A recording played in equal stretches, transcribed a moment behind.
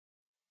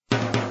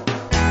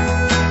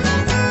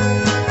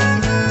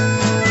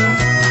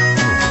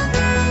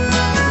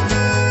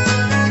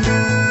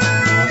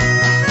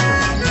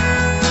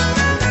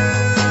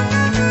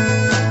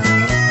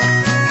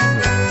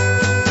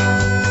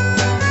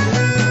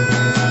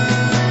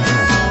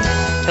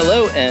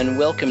Hello and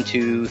welcome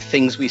to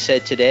Things We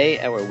Said Today,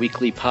 our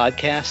weekly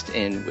podcast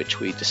in which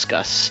we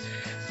discuss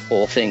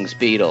all things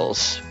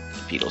Beatles.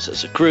 Beatles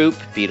as a group,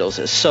 Beatles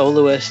as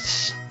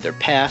soloists, their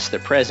past,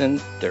 their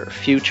present, their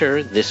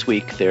future, this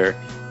week their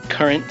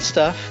current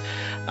stuff.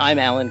 I'm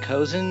Alan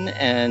Cozen,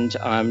 and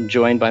I'm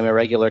joined by my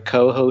regular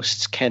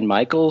co-hosts, Ken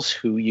Michaels,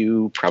 who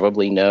you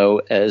probably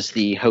know as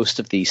the host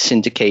of the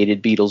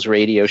syndicated Beatles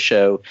radio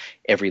show,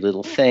 Every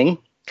Little Thing.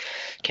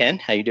 Ken,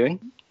 how you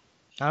doing?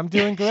 I'm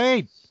doing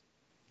great.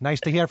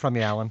 Nice to hear from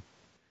you, Alan.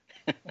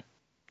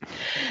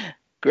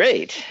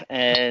 Great.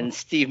 And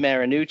Steve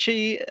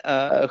Marinucci,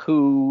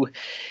 who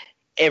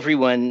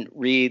everyone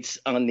reads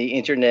on the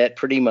internet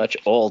pretty much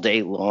all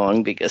day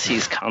long because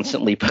he's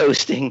constantly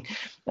posting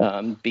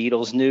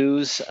Beatles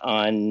news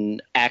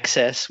on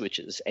Access, which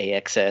is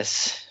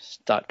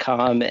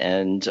AXS.com,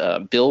 and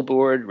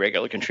Billboard,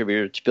 regular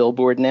contributor to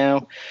Billboard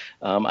now.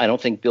 I don't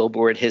think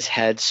Billboard has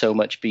had so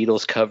much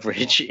Beatles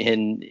coverage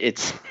in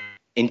its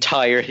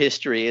entire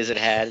history as it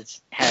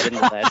has had in the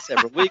last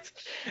several weeks.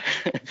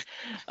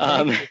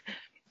 And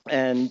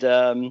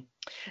Al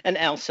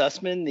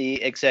Sussman,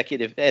 the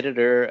executive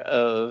editor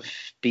of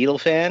Beatle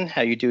Fan.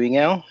 How you doing,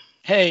 Al?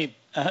 Hey,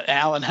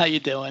 Alan, how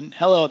you doing?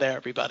 Hello there,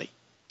 everybody.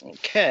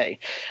 Okay.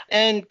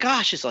 And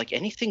gosh, is like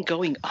anything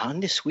going on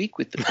this week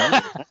with the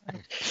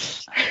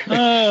Beatles?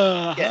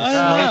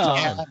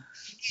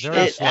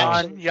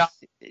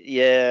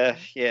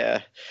 Yeah.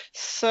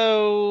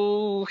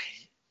 So,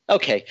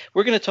 okay,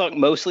 we're going to talk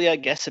mostly, I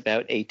guess,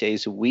 about 8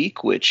 days a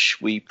week,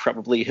 which we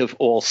probably have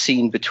all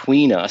seen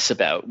between us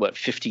about,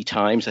 50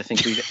 times, I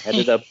think we've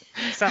added up.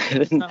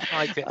 Something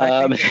like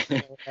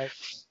that.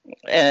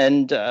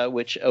 And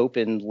which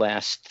opened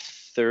last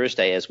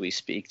Thursday as we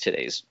speak.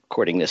 Today's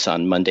recording this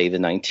on Monday the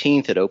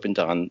 19th. It opened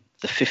on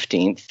the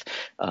 15th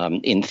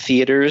in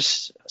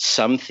theaters.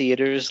 Some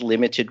theaters,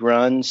 limited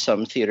run.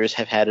 Some theaters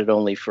have had it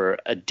only for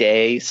a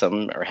day.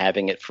 Some are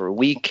having it for a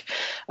week.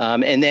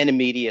 And then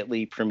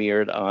immediately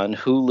premiered on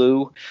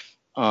Hulu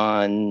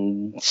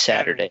on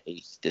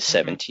Saturday the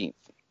 17th.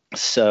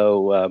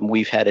 So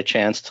we've had a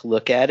chance to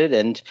look at it,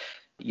 and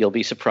you'll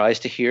be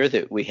surprised to hear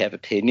that we have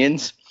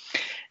opinions.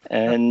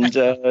 And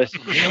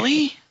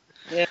really?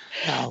 Yeah.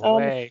 No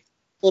way.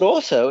 But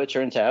also, it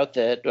turns out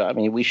that,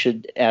 we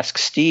should ask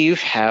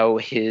Steve how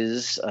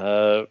his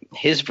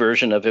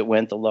version of it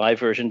went, the live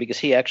version, because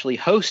he actually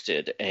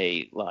hosted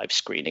a live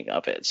screening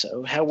of it.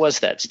 So how was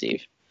that,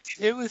 Steve?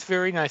 It was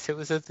very nice. It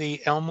was at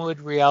the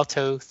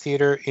Rialto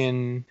Theater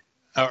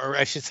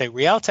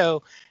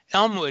Rialto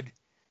Elmwood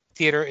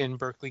Theater in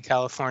Berkeley,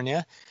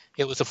 California.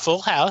 It was a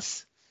full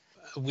house.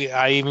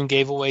 I even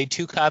gave away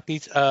 2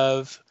 copies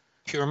of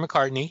Pure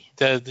McCartney,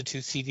 the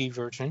 2 CD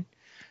version.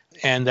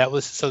 And that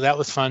was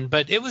fun,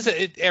 but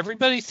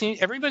everybody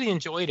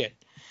enjoyed it.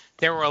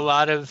 There were a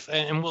lot of,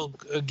 and we'll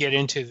get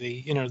into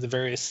the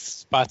various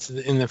spots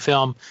in the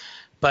film,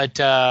 but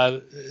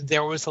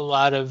there was a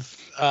lot of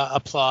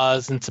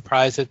applause and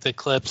surprise at the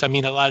clips. I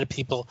mean, a lot of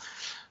people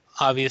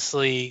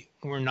obviously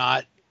were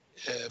not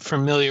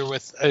familiar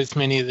with as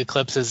many of the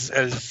clips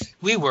as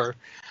we were,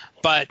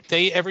 but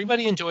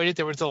everybody enjoyed it.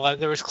 There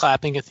was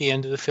clapping at the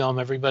end of the film.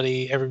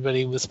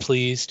 Everybody was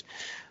pleased.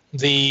 And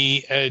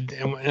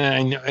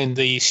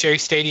the Shea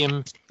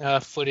Stadium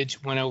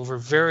footage went over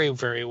very,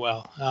 very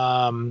well.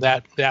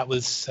 That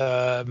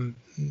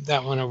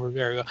went over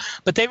very well.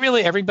 But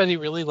everybody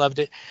really loved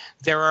it.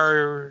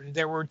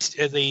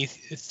 The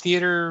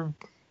theater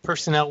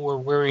personnel were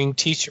wearing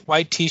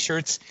white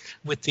T-shirts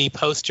with the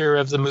poster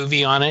of the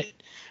movie on it.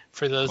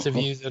 For those of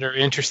you that are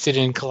interested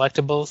in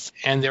collectibles,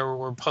 and there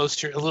were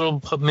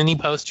little mini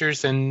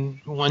posters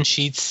and one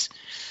sheets,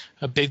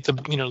 the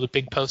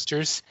big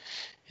posters.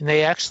 And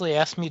they actually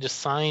asked me to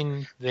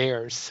sign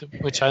theirs,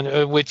 which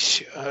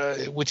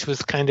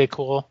was kind of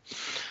cool,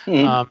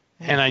 and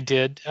I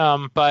did.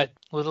 But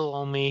little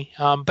only.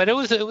 But it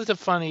was a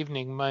fun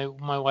evening. My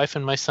wife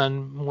and my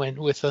son went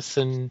with us,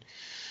 and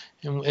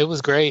it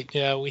was great.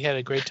 Yeah, we had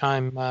a great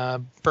time.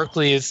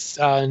 Berkeley is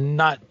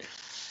not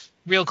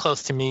real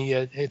close to me.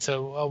 It's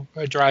a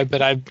drive,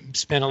 but I've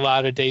spent a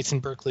lot of days in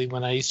Berkeley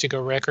when I used to go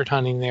record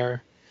hunting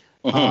there.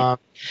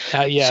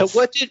 Yes. So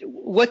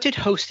what did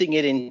hosting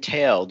it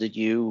entail? Did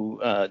you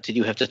have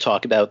to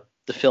talk about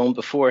the film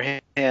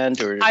beforehand,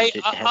 or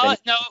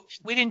no,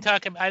 we didn't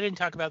talk. I didn't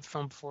talk about the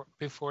film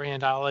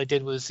beforehand. All I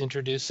did was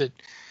introduce it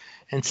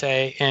and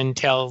say and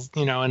tell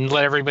and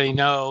let everybody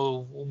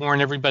know, warn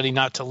everybody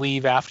not to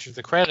leave after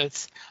the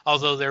credits.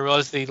 Although there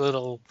was the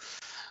little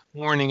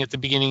warning at the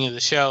beginning of the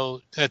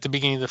show, at the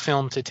beginning of the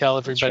film, to tell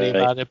everybody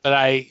about it. But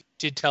I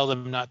did tell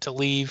them not to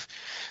leave,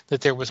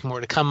 that there was more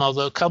to come.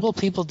 Although a couple of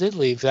people did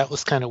leave. That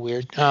was kind of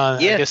weird. I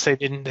guess they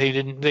didn't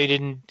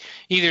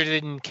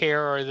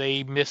care, or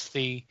they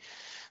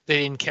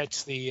didn't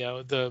catch the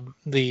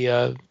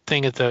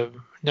thing at the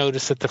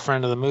notice at the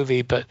front of the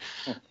movie. But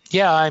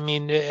yeah, I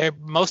mean,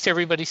 most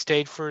everybody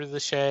stayed for the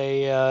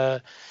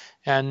Shea.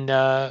 And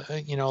a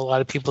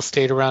lot of people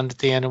stayed around at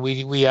the end, and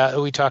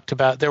we talked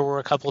about, there were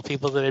a couple of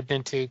people that had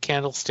been to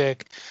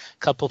Candlestick, a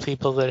couple of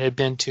people that had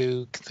been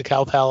to the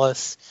Cow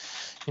Palace,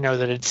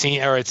 that had seen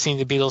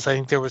the Beatles. I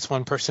think there was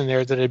one person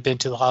there that had been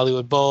to the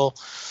Hollywood Bowl.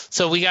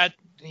 So we got,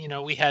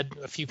 we had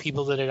a few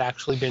people that had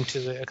actually been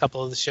to a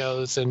couple of the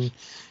shows and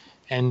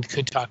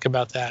could talk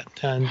about that.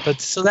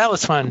 So that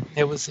was fun.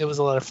 It was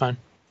a lot of fun.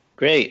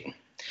 Great.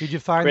 Did you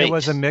find Great. there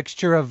was a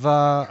mixture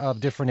of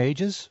different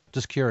ages?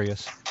 Just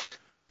curious.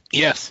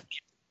 Yes.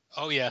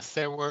 Oh, yes.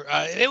 There were.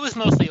 It was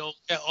mostly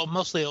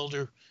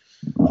older,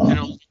 an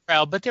older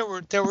crowd, but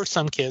there were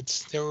some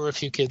kids. There were a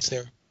few kids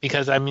there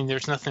because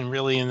there's nothing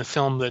really in the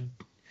film that,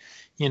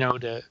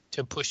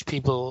 to push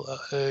people.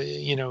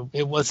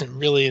 It wasn't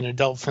really an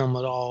adult film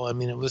at all.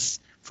 It was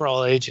for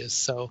all ages.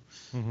 So.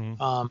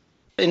 Mm-hmm.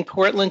 In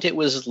Portland, it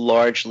was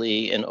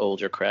largely an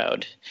older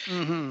crowd.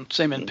 Mm-hmm.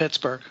 Same in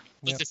Pittsburgh.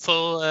 Was it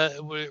full?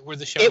 Were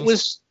the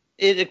shows?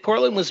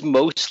 Portland was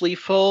mostly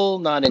full,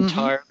 not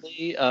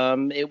entirely.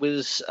 It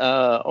was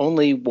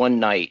only one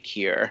night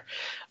here.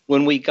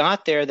 When we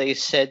got there, they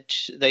said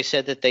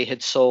that they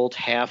had sold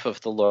half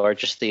of the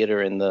largest theater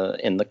in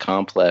the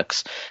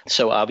complex.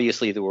 So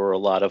obviously there were a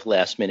lot of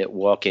last minute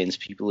walk-ins,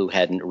 people who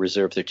hadn't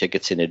reserved their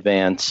tickets in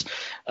advance.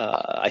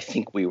 I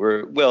think we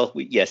were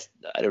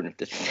I don't have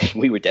to think,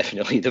 we were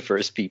definitely the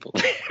first people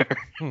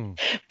there.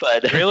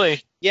 But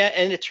really, yeah,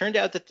 and it turned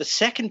out that the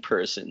second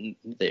person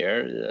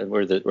there,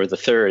 or the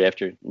third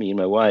after me and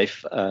my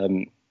wife,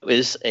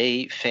 was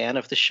a fan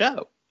of the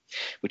show,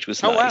 which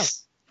was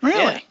nice. Wow.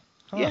 Really?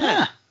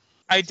 Yeah.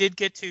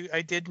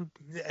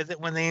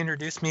 When they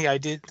introduced me,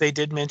 they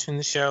did mention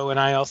the show, and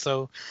I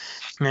also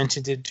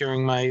mentioned it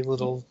during my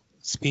little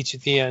speech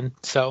at the end.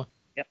 So,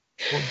 yep.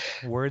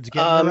 Words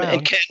getting around.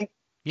 And Ken,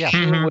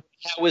 how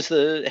was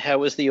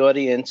the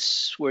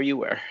audience where you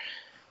were?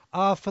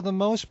 For the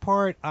most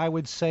part, I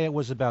would say it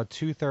was about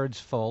 2/3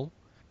 full,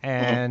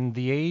 and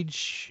the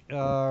age,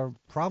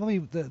 probably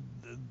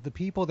the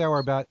people there were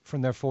about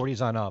from their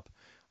 40s on up.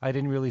 I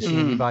didn't really see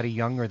anybody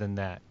younger than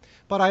that.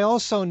 But I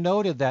also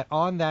noted that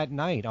on that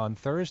night, on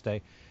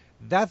Thursday,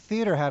 that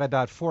theater had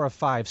about 4 or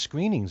 5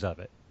 screenings of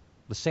it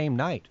the same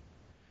night.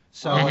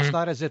 So it's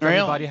not as if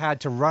everybody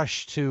had to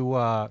rush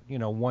to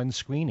one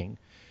screening.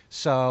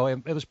 So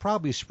it was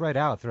probably spread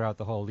out throughout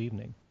the whole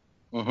evening.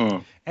 Mm-hmm.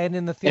 And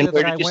in the theater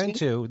that I went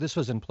to, this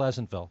was in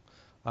Pleasantville,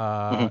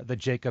 the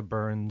Jacob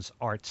Burns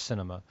Art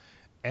Cinema,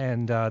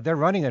 and they're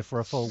running it for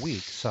a full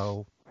week.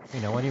 So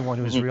anyone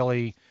who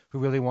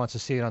really wants to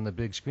see it on the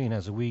big screen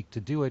has a week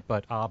to do it.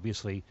 But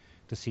obviously,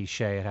 to see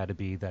Shay, it had to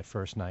be that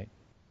first night.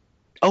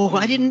 Oh,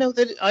 I didn't know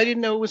that. I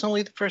didn't know it was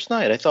only the first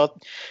night. I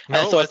thought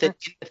that in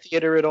the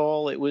theater at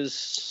all it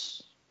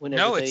was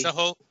whenever. No, it's the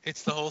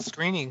whole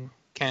screening,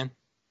 Ken.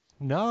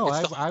 No,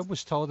 I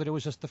was told that it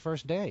was just the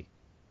first day.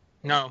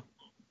 No.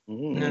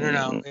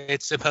 No.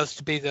 It's supposed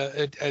to be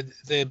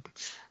the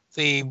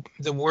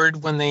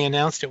word when they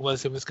announced it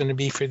was going to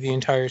be for the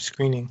entire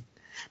screening,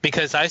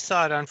 because I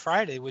saw it on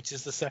Friday, which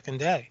is the second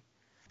day.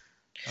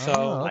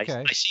 So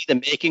okay. I see the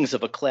makings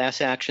of a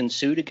class action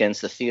suit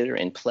against the theater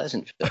in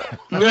Pleasantville.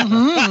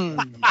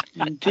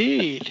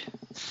 Indeed.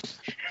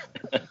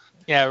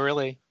 Yeah,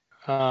 really.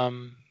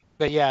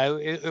 But yeah,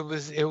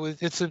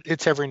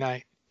 it's every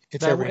night.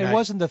 It's every night. It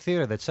wasn't the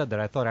theater that said that.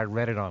 I thought I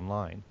read it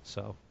online.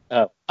 So.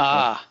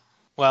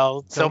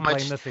 Well, so don't much.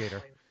 blame the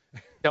theater.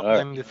 Don't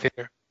blame the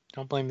theater.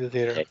 Don't blame the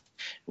theater. Okay.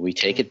 We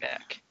take it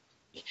back.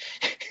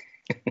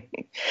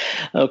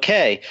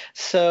 Okay,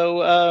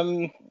 so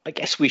I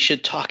guess we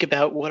should talk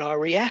about what our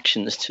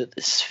reactions to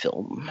this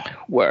film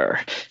were.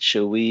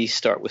 Shall we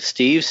start with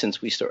Steve,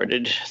 since we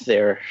started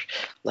there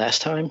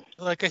last time?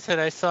 Like I said,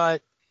 I saw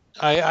it.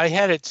 I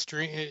had it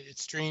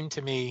streamed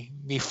to me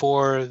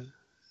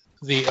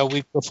a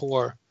week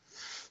before,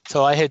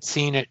 so I had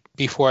seen it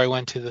before I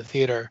went to the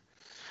theater.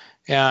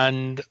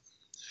 And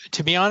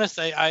to be honest,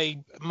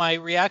 my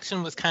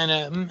reaction was kind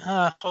of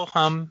ho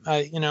hum.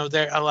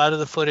 There a lot of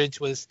the footage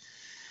was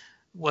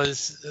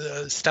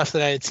stuff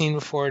that I had seen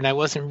before, and I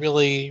wasn't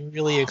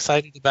really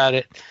excited about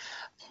it.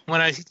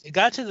 When I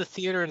got to the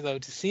theater, though,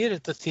 to see it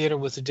at the theater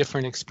was a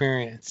different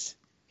experience.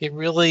 It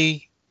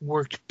really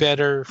worked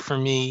better for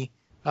me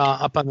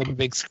up on the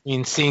big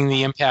screen, seeing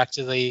the impact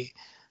of the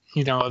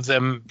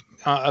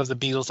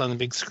Beatles on the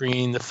big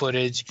screen, the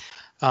footage.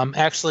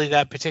 Actually,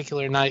 that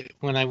particular night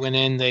when I went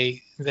in,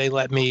 they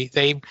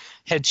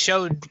had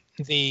showed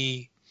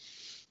the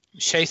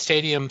Shea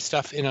Stadium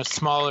stuff in a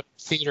smaller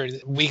theater.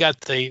 We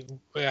got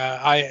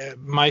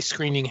my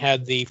screening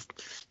had the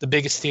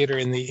biggest theater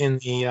in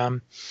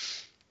the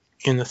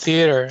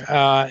theater,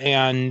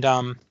 and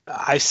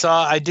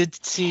I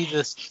did see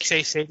the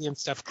Shea Stadium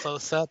stuff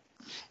close up,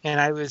 and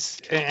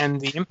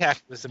the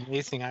impact was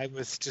amazing.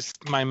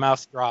 My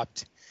mouth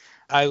dropped.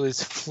 I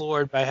was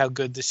floored by how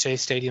good the Shea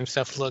Stadium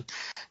stuff looked.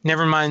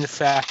 Never mind the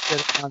fact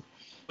that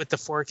with the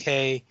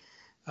 4K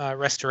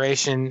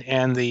restoration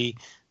and the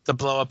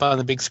blow up on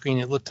the big screen,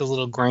 it looked a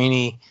little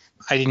grainy.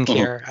 I didn't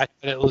care. I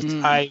thought it looked.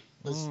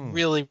 Was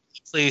really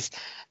pleased.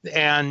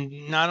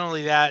 And not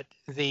only that,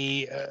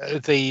 the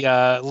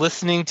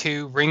listening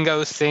to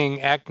Ringo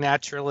sing "Act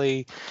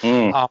Naturally,"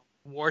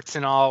 warts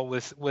and all,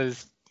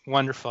 was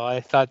wonderful.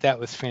 I thought that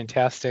was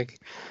fantastic.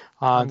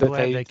 I'm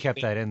glad they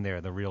kept that in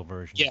there, the real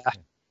version. Yeah,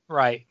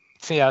 right.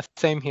 So, yeah,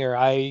 same here.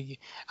 I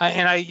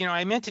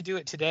meant to do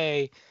it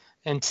today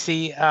and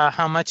see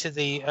how much of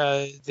the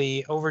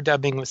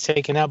overdubbing was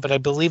taken out, but I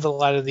believe a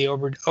lot of the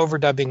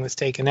overdubbing was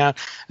taken out,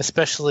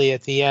 especially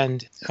at the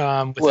end with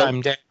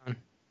 "I'm Down."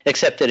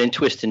 Except that in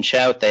Twist and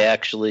Shout, they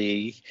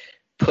actually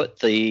put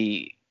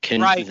the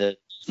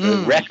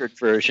record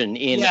version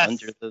in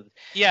under the.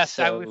 Yes,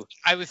 so,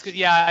 I was.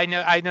 Yeah,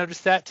 I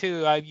noticed that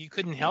too. You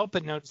couldn't help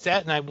but notice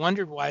that, and I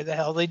wondered why the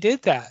hell they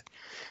did that,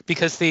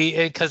 because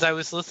I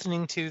was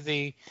listening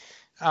to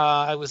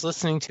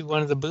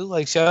one of the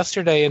bootlegs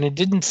yesterday, and it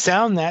didn't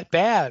sound that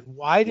bad.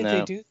 Why did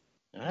they do?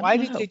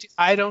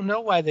 I don't know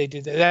why they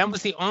did that. That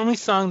was the only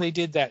song they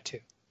did that to.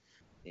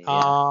 Yeah.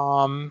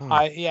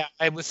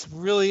 I was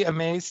really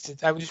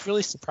amazed. I was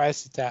really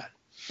surprised at that.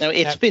 Now,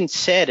 it's been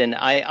said, and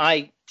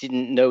I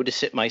didn't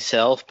notice it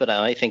myself, but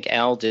I think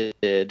Al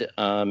did,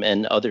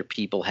 and other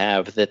people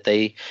have, that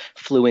they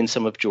flew in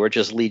some of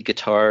George's lead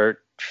guitar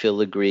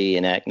filigree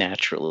and Act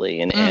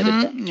Naturally and added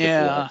that.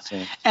 Yeah,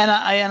 and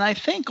I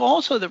think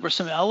also there were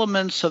some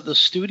elements of the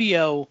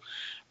studio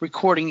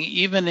recording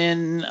even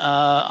in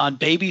on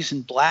Babies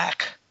in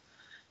Black,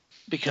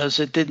 because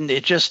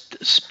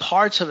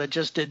parts of it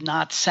just did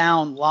not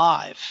sound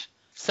live.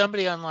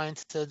 Somebody online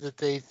said that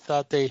they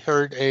thought they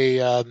heard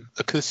a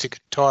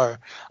acoustic guitar.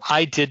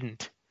 I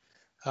didn't,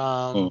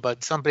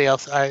 but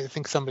I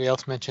think somebody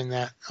else mentioned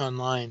that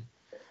online.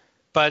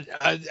 But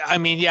I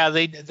mean, yeah,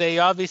 they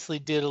obviously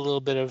did a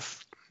little bit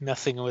of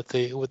messing with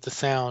the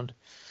sound.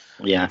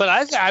 Yeah.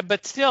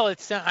 But still,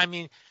 I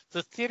mean,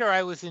 the theater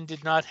I was in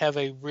did not have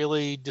a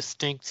really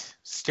distinct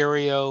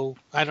stereo.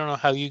 I don't know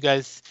how you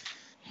guys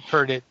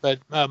heard it, but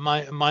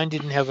mine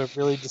didn't have a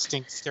really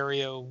distinct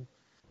stereo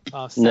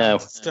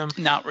sound system.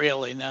 Not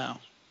really, no.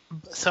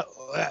 So,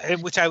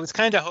 which I was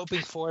kind of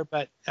hoping for,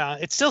 but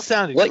it still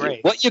sounded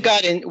great. What you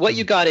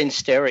got in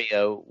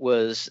stereo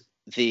was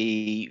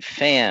the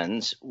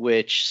fans,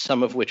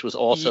 some of which was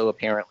also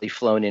apparently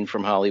flown in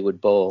from Hollywood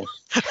Bowl.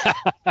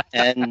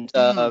 And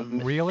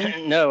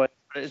really? No,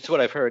 it's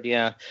what I've heard,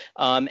 yeah.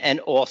 And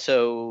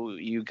also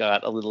you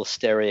got a little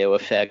stereo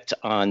effect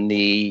on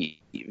the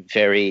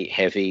very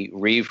heavy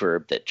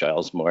reverb that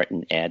Giles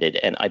Martin added,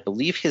 and I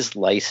believe his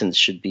license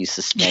should be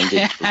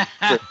suspended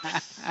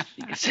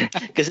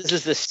because this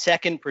is the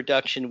second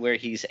production where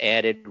he's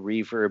added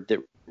reverb that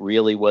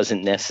really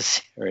wasn't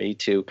necessary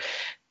to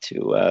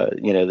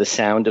the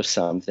sound of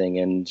something,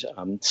 and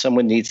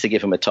someone needs to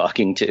give him a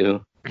talking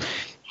to.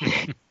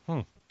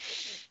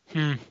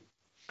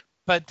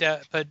 But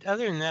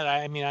other than that,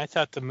 I mean, I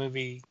thought the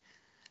movie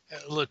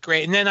looked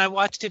great, and then I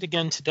watched it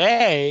again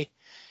today.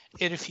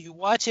 And if you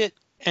watch it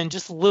and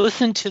just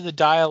listen to the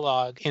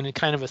dialogue in a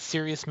kind of a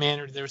serious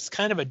manner, there's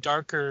kind of a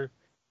darker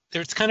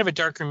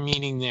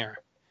meaning there.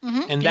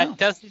 And that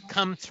doesn't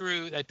come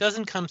through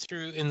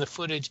in the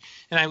footage.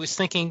 And I was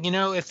thinking,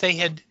 if they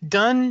had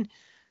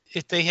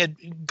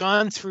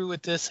gone through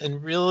with this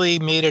and really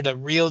made it a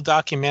real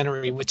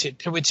documentary,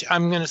 which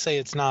I'm going to say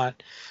it's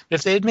not, but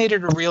if they had made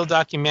it a real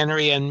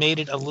documentary and made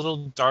it a little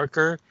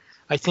darker,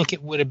 I think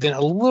it would have been a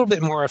little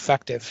bit more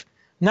effective.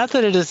 Not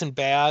that it isn't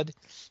bad,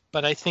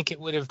 but I think it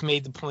would have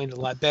made the point a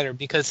lot better,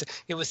 because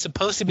it was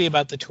supposed to be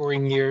about the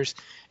touring years,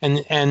 and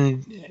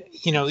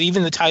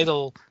even the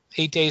title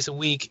 8 Days a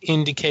Week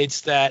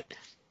indicates that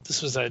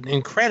this was an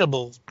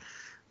incredible,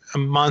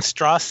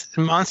 monstrous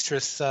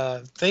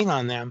thing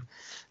on them,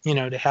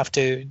 to have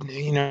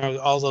to,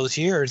 all those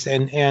years,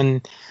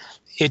 and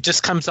it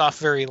just comes off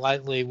very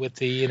lightly with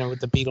the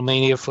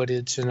Beatlemania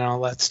footage and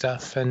all that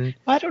stuff. And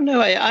I don't know.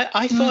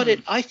 I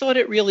thought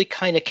it really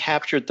kind of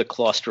captured the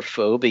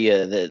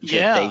claustrophobia that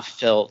they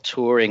felt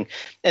touring.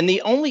 And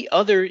the only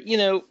other,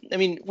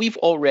 we've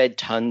all read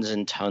tons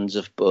and tons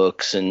of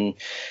books and,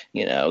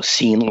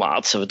 seen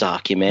lots of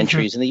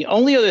documentaries. And the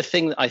only other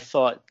thing that I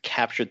thought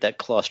captured that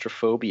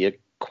claustrophobia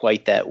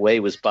quite that way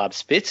was Bob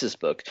Spitz's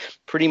book.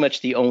 Pretty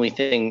much the only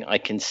thing I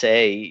can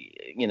say,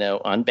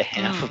 on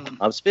behalf of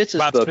Bob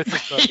Spitz's book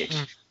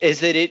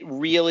is that it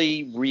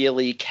really,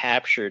 really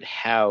captured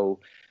how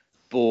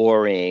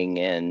boring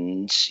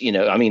and,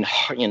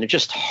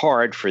 just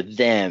hard for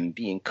them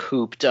being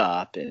cooped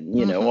up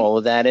and, all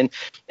of that.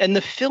 And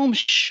the film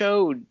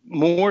showed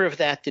more of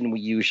that than we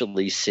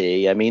usually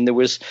see. I mean,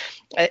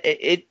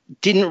 it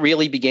didn't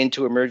really begin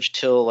to emerge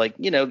till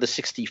the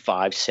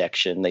 65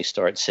 section. They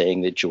start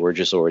saying that George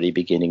is already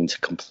beginning to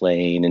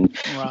complain. And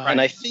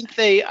I think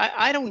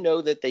I don't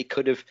know that they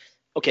could have,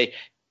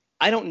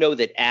 I don't know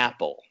that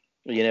Apple,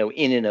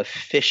 in an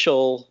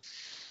official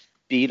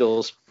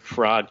Beatles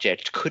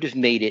project could have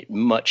made it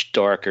much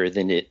darker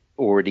than it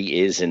already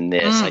is in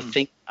this.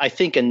 I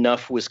think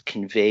enough was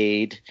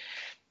conveyed,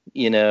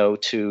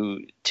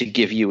 to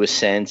give you a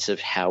sense of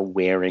how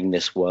wearing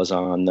this was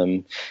on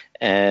them.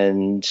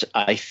 And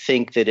I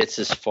think that it's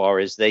as far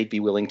as they'd be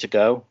willing to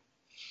go.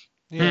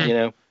 Yeah. You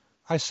know.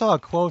 I saw a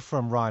quote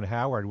from Ron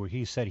Howard where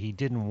he said he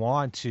didn't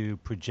want to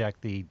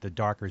project the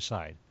darker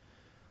side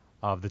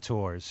of the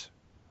tours,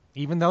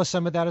 even though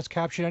some of that is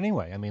captured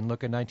anyway. I mean,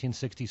 look at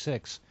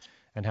 1966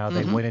 and how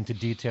they went into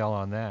detail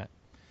on that.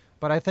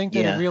 But I think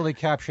that it really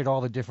captured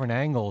all the different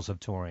angles of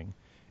touring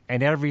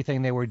and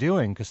everything they were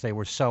doing because they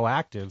were so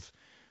active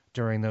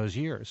during those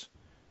years.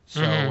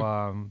 So,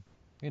 on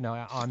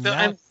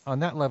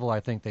that level, I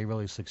think they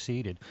really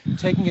succeeded.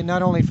 Taking it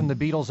not only from the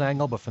Beatles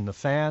angle, but from the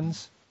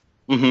fans,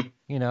 you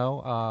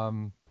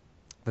know,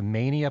 the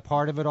mania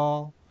part of it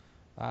all.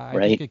 I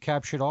think it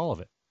captured all of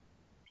it.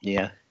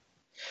 Yeah.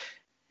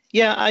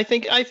 Yeah, I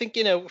think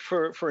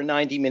for a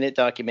 90-minute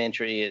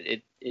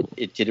documentary,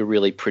 it did a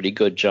really pretty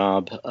good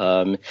job.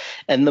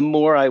 And the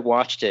more I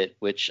watched it,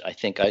 which I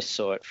think I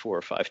saw it 4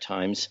 or 5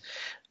 times,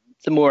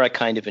 the more I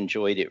kind of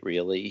enjoyed it.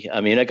 Really,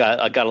 I mean, I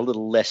got a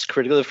little less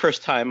critical. The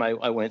first time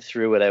I went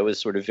through it, I was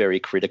sort of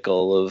very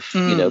critical of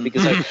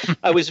because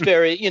I was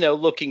very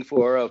looking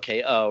for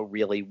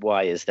really,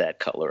 why is that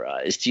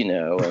colorized,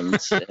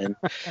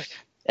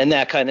 and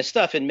that kind of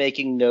stuff, and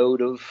making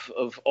note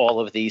of all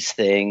of these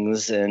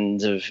things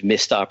and of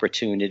missed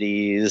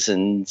opportunities,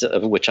 and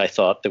of which I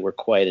thought there were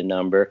quite a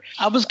number.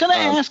 I was going to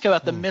ask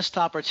about the missed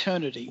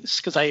opportunities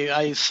because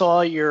I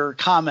saw your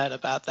comment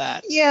about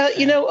that. Yeah,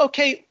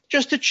 okay,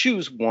 just to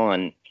choose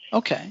one.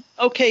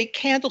 Okay,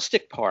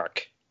 Candlestick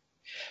Park.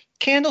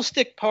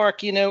 Candlestick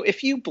Park,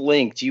 if you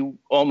blinked, you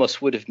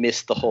almost would have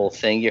missed the whole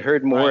thing. You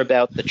heard more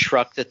about the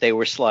truck that they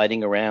were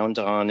sliding around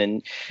on,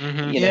 and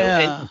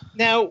and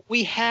now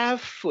we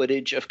have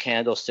footage of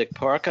Candlestick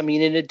Park. I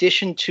mean, in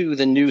addition to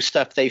the new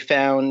stuff they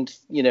found,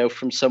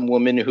 from some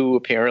woman who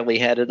apparently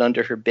had it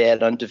under her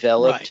bed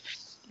undeveloped.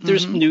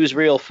 There's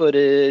newsreel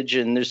footage,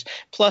 and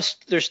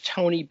there's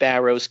Tony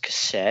Barrow's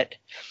cassette,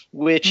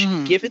 which,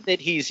 given that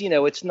he's,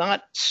 it's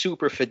not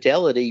super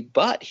fidelity,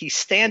 but he's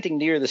standing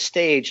near the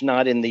stage,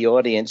 not in the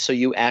audience, so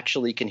you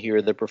actually can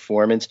hear the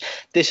performance.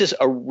 This is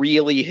a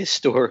really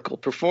historical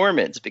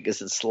performance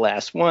because it's the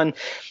last one.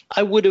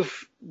 I would have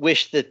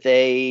wished that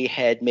they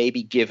had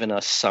maybe given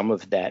us some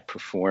of that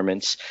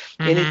performance.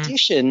 In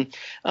addition,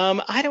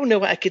 I don't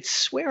know, I could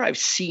swear I've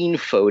seen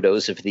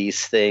photos of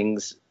these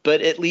things,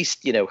 but at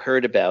least,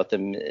 heard about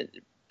them.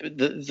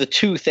 The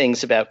two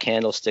things about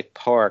Candlestick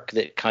Park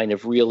that kind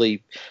of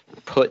really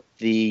put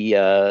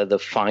the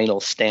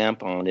final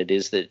stamp on it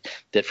is that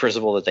first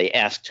of all, that they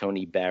asked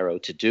Tony Barrow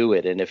to do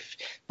it, and if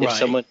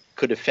someone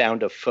could have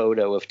found a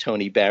photo of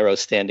Tony Barrow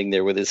standing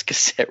there with his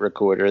cassette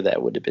recorder,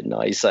 that would have been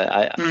nice.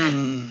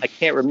 I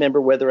can't remember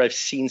whether I've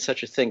seen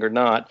such a thing or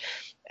not,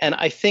 and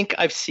I think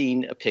I've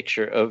seen a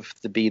picture of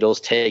the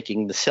Beatles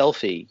taking the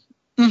selfie,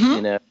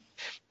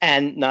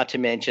 and not to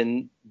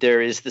mention,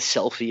 there is the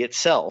selfie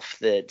itself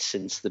that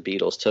since the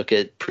Beatles took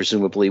it,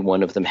 presumably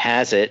one of them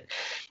has it.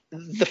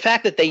 The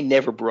fact that they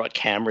never brought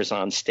cameras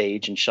on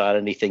stage and shot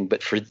anything,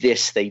 but for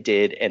this they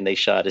did, and they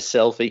shot a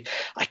selfie.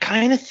 I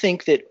kind of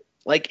think that,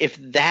 if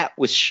that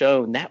was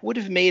shown, that would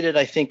have made it,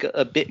 I think,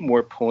 a bit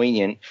more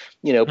poignant,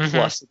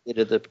 plus a bit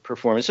of the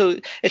performance. So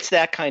it's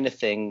that kind of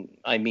thing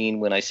I mean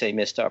when I say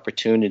missed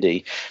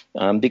opportunity,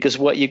 because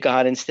what you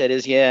got instead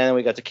is,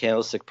 we got to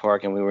Candlestick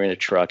Park and we were in a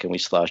truck and we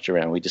sloshed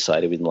around. We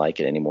decided we didn't like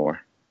it anymore.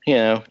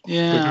 Yeah,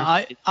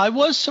 I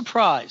was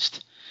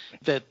surprised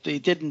that they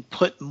didn't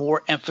put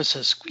more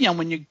emphasis,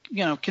 when you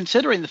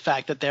considering the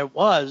fact that there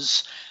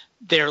was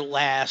their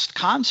last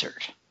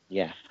concert.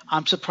 Yeah.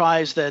 I'm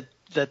surprised that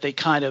they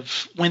kind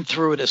of went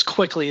through it as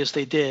quickly as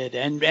they did.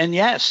 And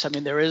yes, I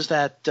mean, there is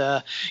that,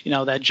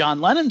 that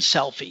John Lennon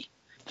selfie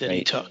that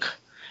he took.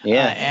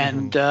 Yeah.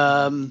 And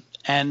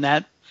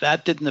that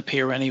didn't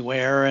appear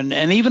anywhere. And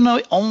even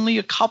though only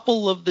a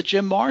couple of the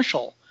Jim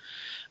Marshall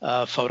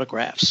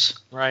photographs.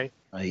 Right.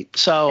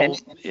 So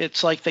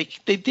it's like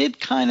they did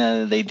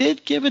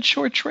give it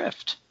short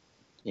shrift.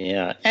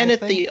 Yeah. And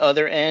at the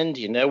other end,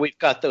 we've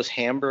got those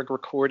Hamburg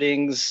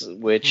recordings,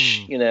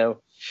 which, not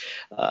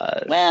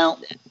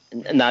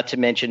to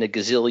mention a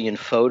gazillion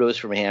photos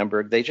from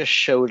Hamburg. They just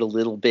showed a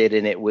little bit,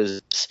 and it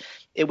was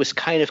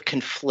kind of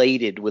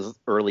conflated with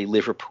early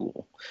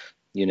Liverpool,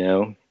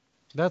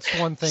 That's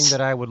one thing that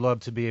I would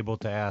love to be able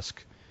to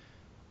ask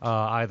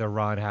either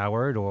Ron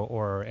Howard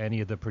or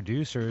any of the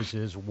producers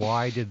is,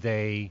 why did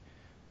they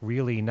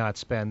really not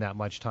spend that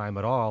much time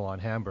at all on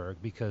Hamburg?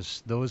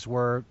 Because those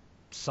were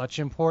such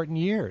important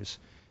years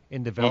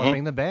in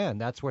developing the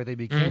band. That's where they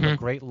became a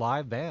great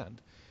live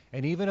band.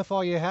 And even if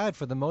all you had,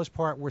 for the most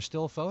part, were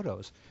still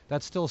photos,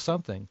 that's still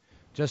something,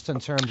 just in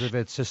terms of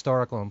its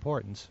historical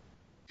importance.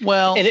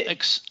 Well,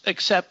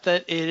 except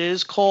that it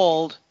is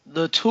called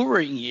the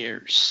touring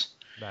years.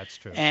 That's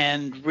true.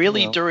 And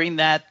really, during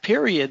that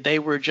period, they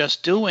were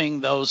just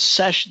doing those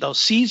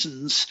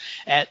seasons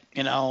at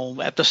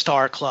the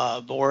Star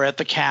Club or at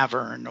the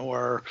Cavern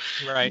or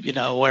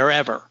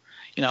wherever.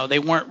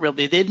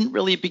 They didn't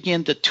really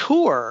begin to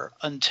tour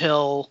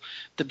until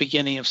the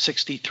beginning of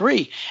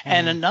 '63.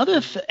 And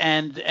another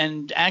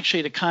and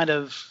actually, to kind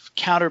of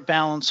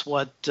counterbalance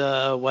what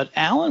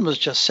Alan was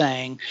just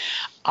saying,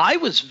 I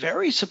was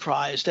very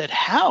surprised at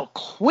how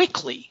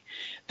quickly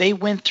they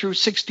went through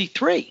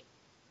 63.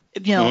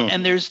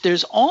 And there's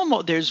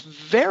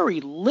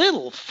very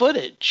little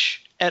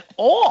footage at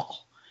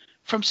all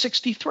from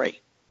 63.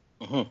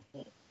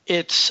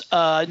 It's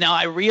now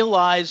I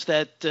realize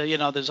that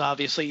there's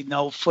obviously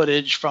no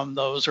footage from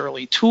those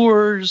early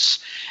tours,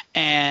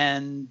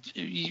 and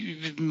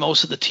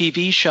most of the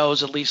TV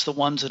shows, at least the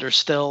ones that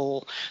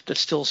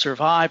still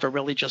survive, are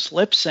really just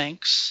lip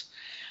syncs.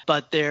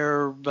 But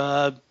there's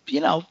the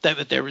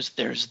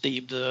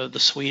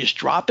Swedish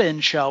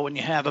drop-in show, and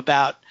you have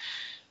about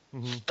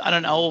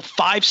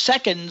 5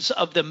 seconds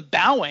of them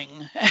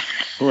bowing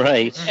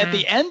right at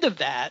the end of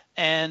that.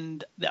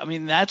 And I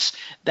mean, that's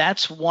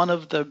one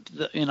of the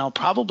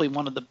probably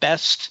one of the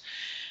best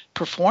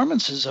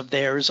performances of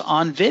theirs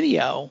on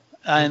video.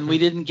 And we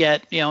didn't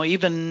get,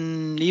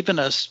 even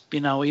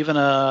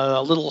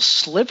a little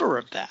sliver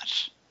of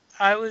that.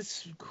 I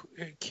was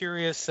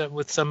curious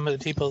with some of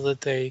the people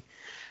that they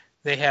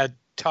had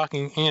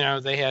talking,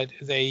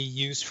 they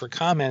used for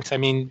comments. I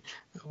mean,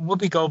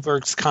 Whoopi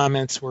Goldberg's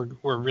comments were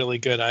really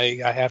good,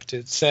 I have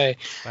to say.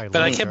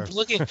 But I kept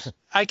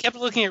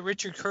looking at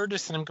Richard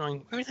Curtis, and I'm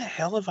going, where the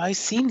hell have I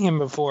seen him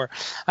before?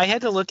 I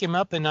had to look him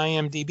up in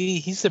IMDb.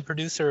 He's the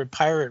producer of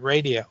Pirate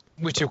Radio,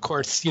 which of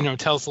course,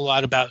 tells a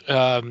lot about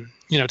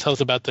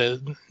tells about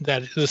the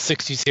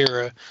 60s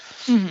era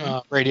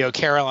Radio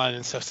Caroline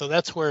and stuff. So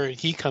that's where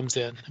he comes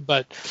in.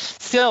 But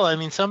still, I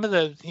mean, some of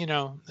the,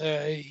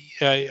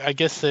 I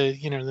guess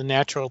the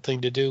natural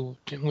thing to do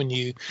when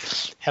you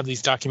have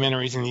these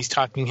documentaries and these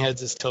talking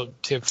heads is to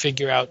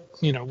figure out,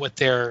 what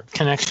their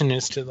connection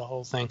is to the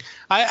whole thing.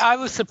 I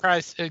was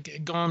surprised,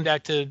 going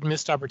back to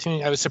missed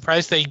opportunity, I was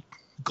surprised they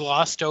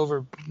glossed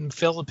over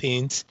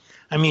Philippines.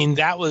 I mean,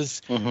 that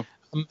was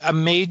a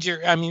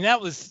major, I mean,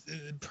 that was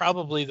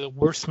probably the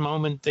worst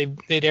moment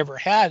they'd ever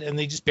had, and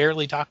they just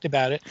barely talked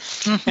about it.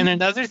 And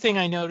another thing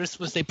I noticed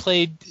was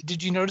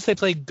did you notice they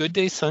played Good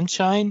Day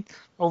Sunshine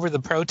over the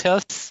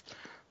protests,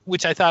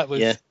 which I thought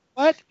was,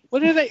 what?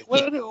 What are they,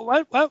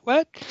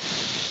 what?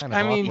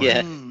 I mean,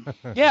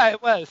 yeah,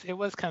 it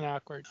was kind of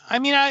awkward. I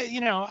mean,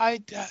 I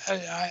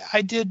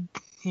did,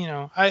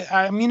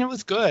 I mean, it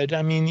was good.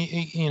 I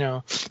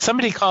mean,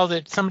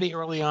 somebody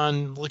early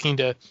on looking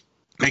to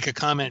make a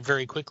comment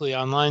very quickly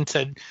online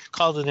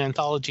called it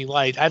anthology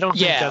light. I don't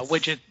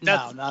think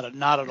that's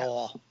not at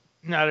all.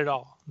 Not at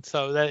all.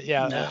 So that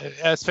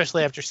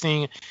especially after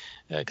seeing it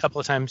a couple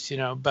of times,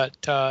 but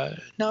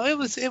no, it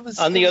was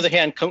on the other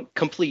hand,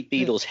 complete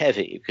Beatles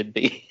heavy. It could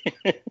be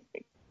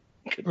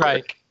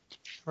right.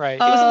 Right. It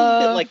was a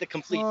little bit like the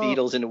complete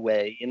Beatles in a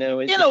way, in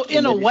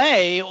a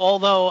way,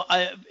 although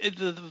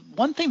the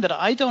one thing that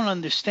I don't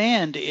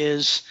understand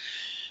is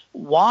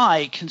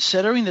why,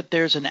 considering that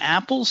there's an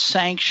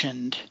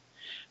Apple-sanctioned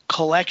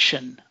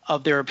collection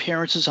of their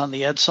appearances on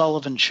the Ed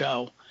Sullivan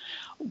Show,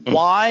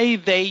 why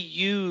they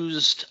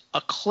used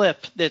a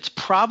clip that's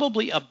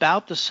probably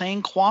about the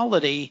same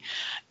quality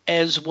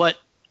as what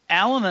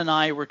Alan and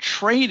I were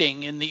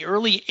trading in the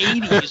early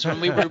 80s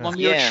when we were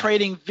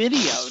trading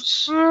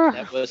videos.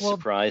 That was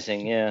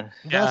surprising, yeah.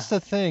 That's the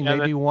thing.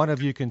 Maybe one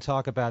of you can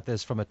talk about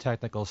this from a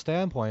technical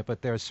standpoint,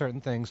 but there are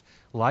certain things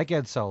like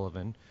Ed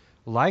Sullivan,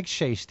 like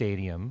Shea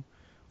Stadium,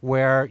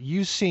 where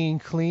you've seen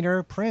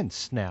cleaner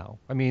prints now.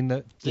 I mean,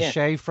 the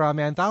Shea from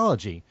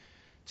Anthology,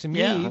 to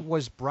me,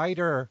 was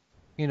brighter,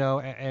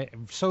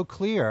 so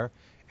clear,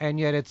 and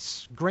yet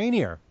it's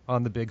grainier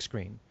on the big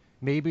screen.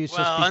 Maybe it's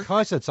just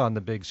because it's on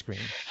the big screen.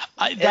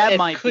 That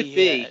might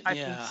be. I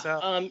think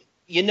so.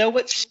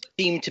 What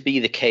seemed to be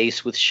the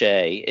case with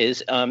Shea is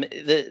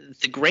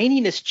the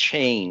graininess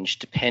changed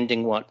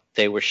depending what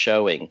they were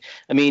showing.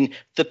 I mean,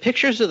 the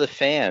pictures of the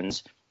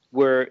fans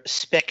were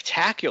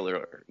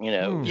spectacular,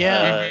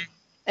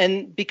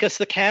 and because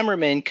the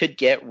cameraman could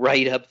get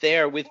right up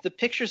there with the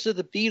pictures of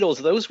the Beatles,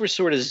 those were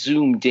sort of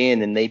zoomed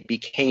in and they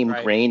became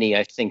grainy,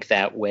 I think,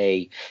 that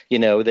way,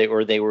 they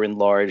were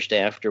enlarged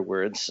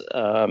afterwards.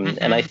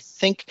 And I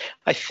think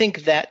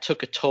that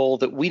took a toll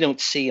that we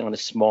don't see on a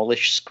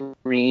smallish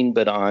screen,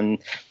 but on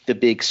the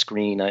big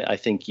screen, I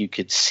think you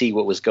could see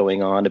what was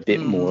going on a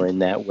bit more in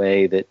that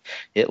way, that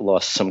it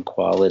lost some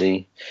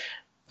quality.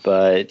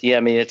 But yeah,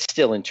 I mean, it's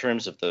still, in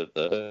terms of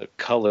the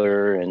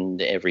color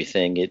and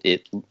everything,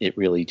 it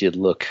really did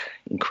look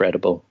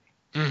incredible.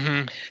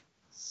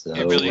 So,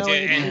 it really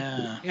did.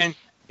 And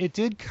it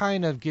did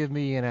kind of give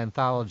me an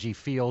anthology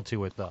feel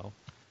to it, though,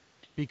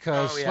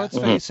 because let's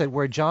face it,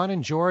 where John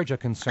and George are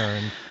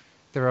concerned,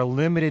 there are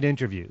limited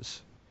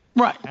interviews,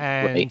 right,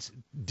 and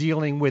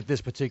dealing with this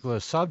particular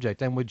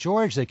subject. And with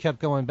George, they kept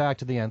going back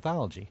to the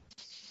anthology,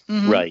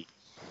 right.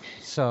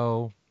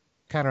 So,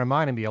 kind of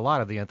reminded me a lot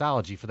of the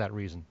anthology for that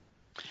reason.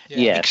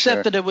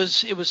 Except that it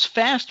was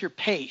faster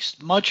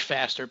paced, much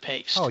faster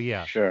paced. Oh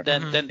yeah,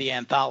 than the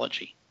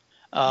anthology.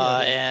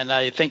 And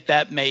I think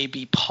that may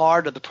be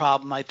part of the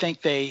problem. I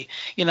think they,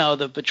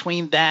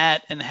 between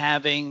that and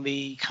having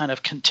the kind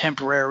of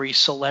contemporary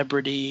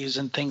celebrities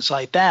and things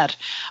like that,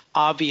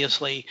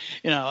 obviously,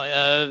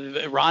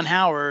 Ron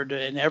Howard,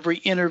 in every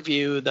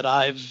interview that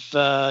I've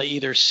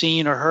either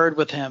seen or heard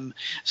with him,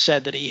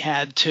 said that he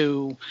had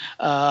to,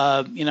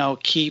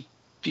 keep,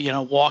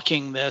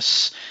 walking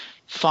this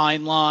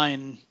fine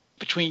line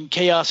between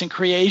chaos and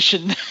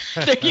creation.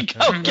 There you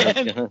go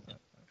again.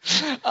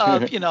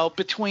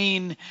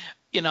 Between,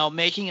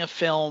 making a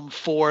film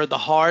for the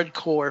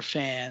hardcore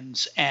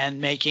fans and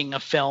making a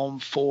film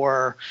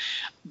for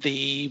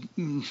the,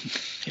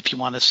 if you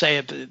want to say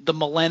it, the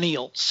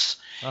millennials.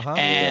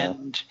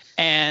 And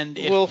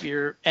if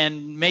you're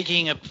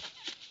making a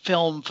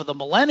film for the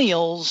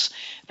millennials,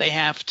 they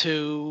have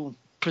to,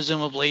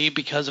 presumably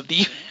because of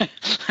the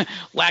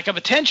lack of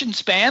attention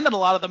span that a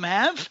lot of them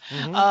have,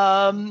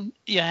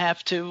 you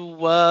have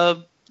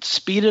to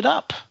speed it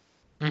up.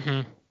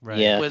 Right.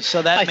 Yeah.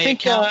 So that may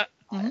count.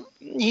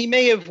 He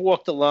may have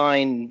walked the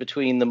line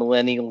between the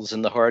millennials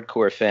and the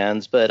hardcore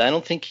fans, but I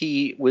don't think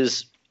he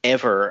was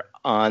ever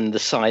on the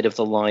side of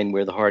the line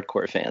where the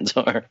hardcore fans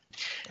are.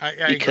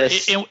 I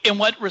because agree. In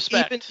what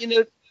respect?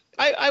 Even,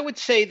 I would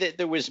say that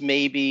there was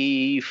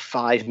maybe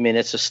 5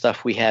 minutes of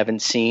stuff we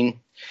haven't seen.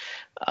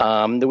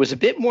 There was a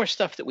bit more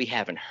stuff that we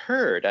haven't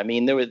heard. I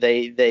mean,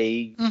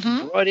 they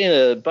brought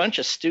in a bunch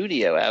of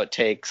studio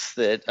outtakes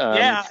that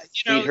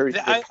we heard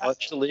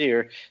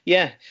partially.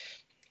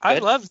 I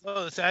love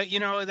those. I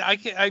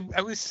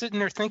was sitting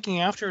there thinking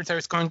afterwards. I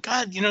was going,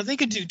 God, they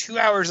could do 2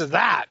 hours of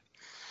that.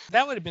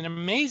 That would have been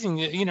amazing.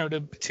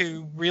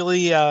 To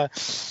really.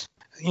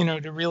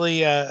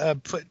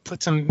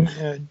 Put some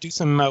do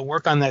some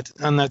work on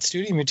that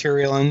studio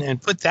material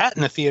and put that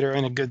in the theater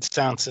in a good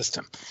sound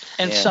system.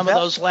 And some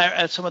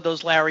of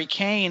those Larry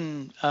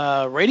Kane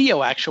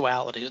radio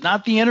actualities,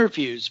 not the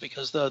interviews,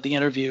 because the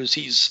interviews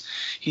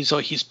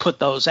he's put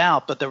those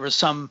out, but there were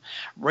some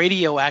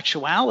radio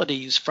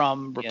actualities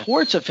from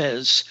reports of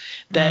his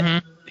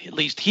that at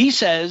least he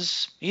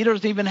says he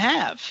doesn't even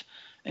have,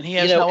 and he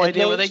has no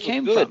idea where they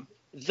came from.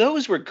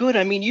 Those were good.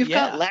 I mean, you've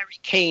got Larry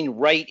Kane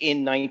right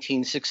in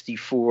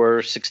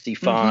 1964,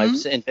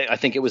 65, and I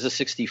think it was a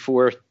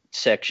 64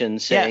 section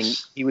saying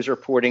he was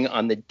reporting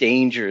on the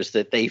dangers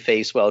that they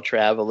face while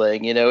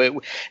traveling.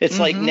 It's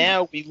like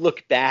now we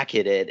look back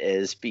at it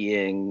as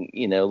being,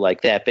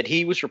 like that, but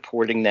he was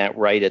reporting that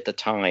right at the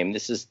time.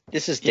 This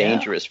is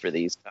dangerous for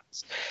these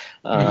guys.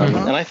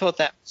 And I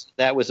thought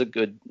that was a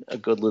good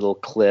little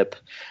clip.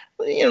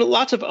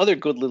 Lots of other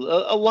good little,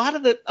 a lot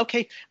of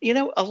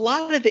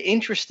the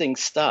interesting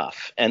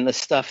stuff and the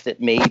stuff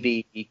that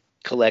maybe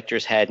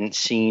collectors hadn't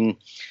seen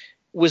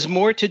was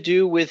more to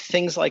do with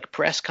things like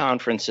press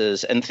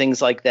conferences and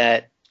things like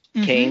that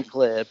Kane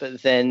clip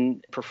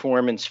than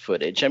performance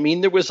footage. I mean,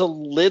 there was a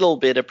little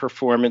bit of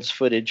performance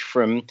footage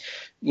from,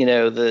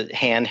 the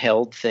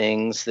handheld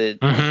things that,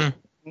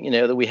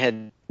 that we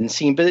hadn't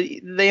seen, but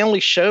they only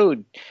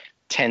showed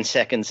 10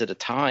 seconds at a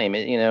time,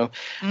 and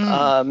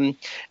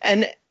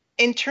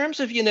in terms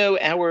of,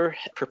 our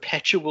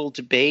perpetual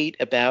debate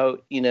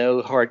about,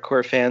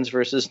 hardcore fans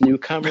versus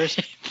newcomers,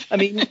 I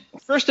mean,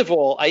 first of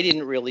all, I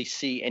didn't really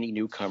see any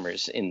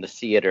newcomers in the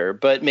theater,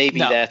 but maybe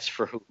that's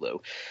for Hulu.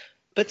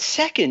 But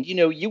second,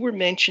 you were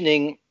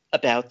mentioning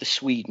about the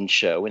Sweden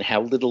show and how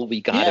little we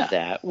got of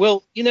that.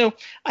 Well,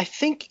 I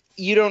think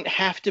you don't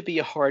have to be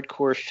a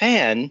hardcore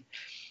fan,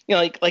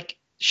 like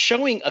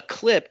showing a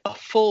clip, a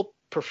full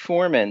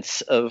performance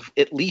of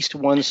at least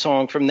one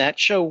song from that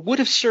show would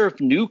have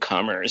served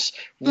newcomers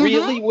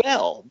really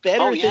well,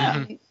 better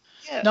than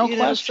no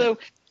question. So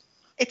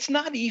it's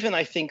not even,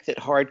 I think, that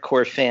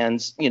hardcore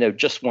fans,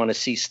 just want to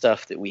see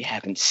stuff that we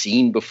haven't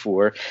seen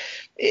before.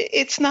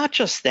 It's not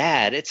just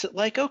that. It's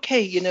like,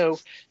 okay,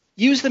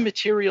 use the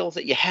material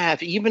that you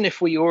have, even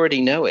if we already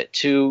know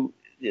it,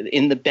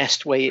 in the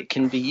best way it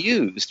can be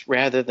used,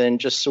 rather than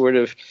just sort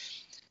of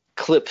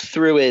clip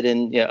through it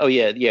and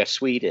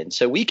Sweden.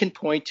 So we can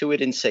point to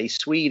it and say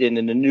Sweden,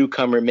 and a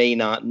newcomer may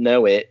not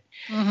know it,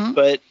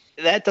 but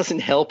that doesn't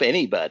help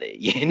anybody.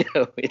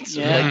 It's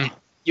like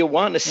you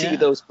want to see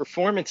those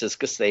performances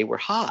because they were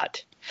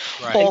hot.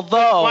 Right.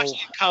 Although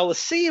Washington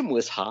Coliseum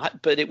was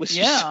hot, but it was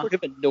just sort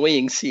of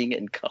annoying seeing it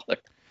in color.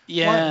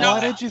 Yeah. Why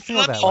did you feel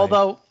that way?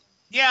 Although.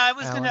 Yeah,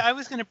 I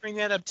was gonna bring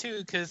that up too,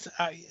 because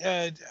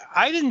I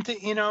didn't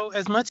think,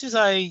 as much as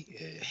I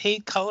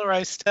hate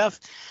colorized stuff,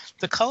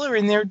 the color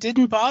in there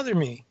didn't bother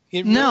me.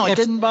 It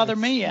didn't bother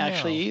me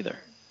actually either.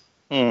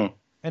 And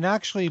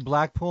actually,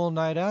 Blackpool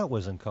Night Out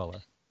was in color.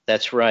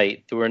 That's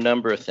right. There were a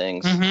number of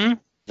things.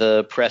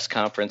 The press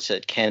conference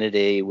at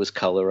Kennedy was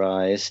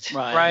colorized.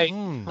 Right.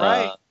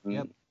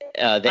 The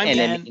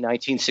NME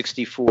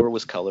 1964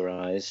 was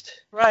colorized.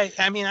 Right.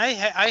 I mean,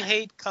 I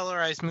hate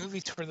colorized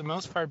movies for the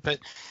most part, but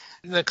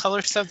the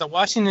color stuff, the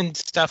Washington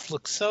stuff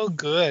looks so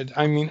good.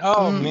 I mean,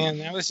 man,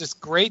 that was just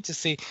great to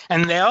see.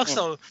 And they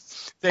also,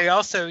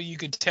 you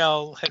could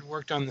tell, had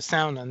worked on the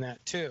sound on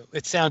that too.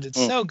 It sounded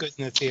so good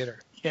in the theater.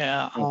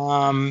 Yeah.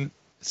 I mean,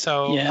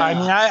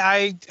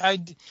 I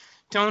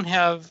don't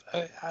have,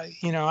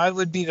 I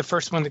would be the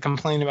first one to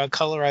complain about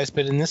colorized,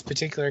 but in this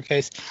particular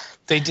case,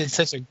 they did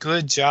such a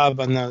good job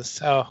on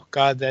those. Oh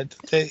God,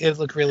 it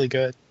looked really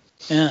good.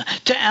 Yeah.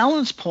 To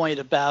Alan's point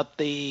about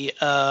the,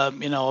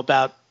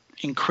 about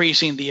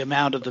increasing the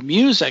amount of the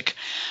music,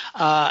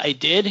 I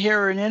did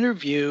hear an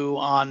interview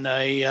on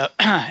another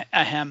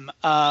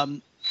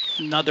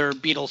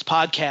Beatles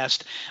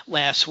podcast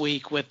last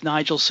week with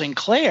Nigel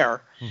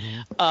Sinclair,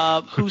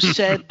 who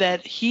said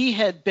that he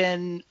had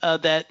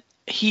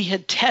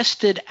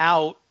tested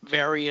out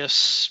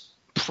various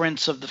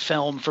prints of the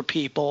film for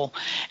people,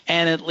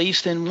 and at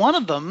least in one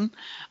of them,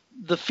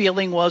 the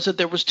feeling was that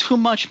there was too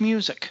much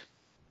music.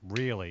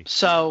 Really?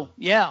 So,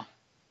 yeah.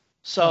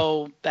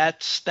 So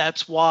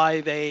that's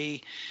why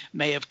they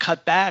may have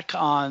cut back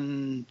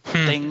on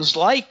things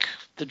like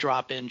the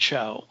drop-in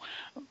show,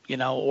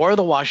 or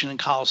the Washington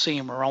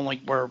Coliseum,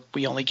 where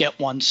we only get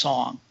one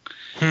song.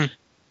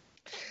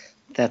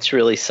 That's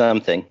really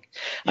something.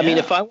 Yeah. I mean,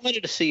 if I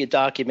wanted to see a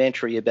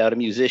documentary about a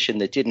musician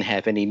that didn't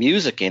have any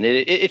music in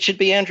it, it should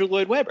be Andrew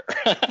Lloyd Webber.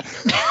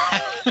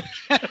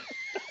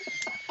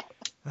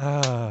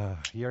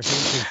 You're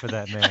hating for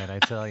that man, I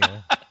tell you.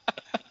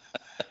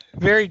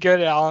 Very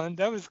good, Alan.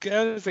 That was good.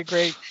 That was a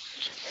great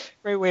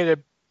way to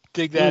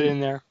dig that in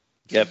there.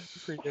 Yep.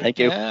 Thank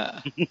you. Yeah.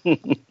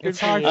 It's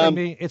hard for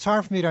me. It's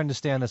hard for me to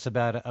understand this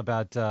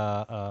about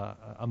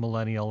a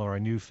millennial or a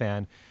new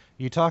fan.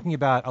 You're talking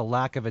about a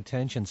lack of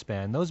attention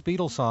span. Those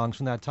Beatles songs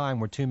from that time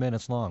were 2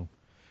 minutes long.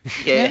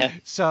 Yeah.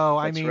 So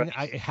I mean,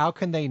 right. how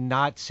can they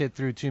not sit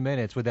through 2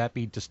 minutes? Would that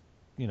be just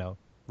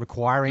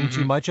requiring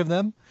too much of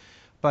them?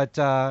 But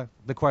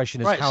the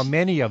question is, how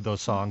many of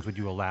those songs would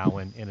you allow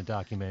in a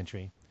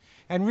documentary?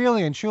 And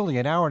really and truly,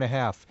 an hour and a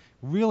half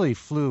really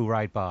flew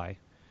right by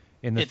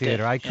in the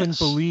theater. I couldn't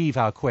believe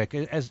how quick.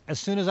 As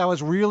soon as I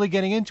was really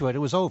getting into it, it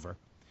was over.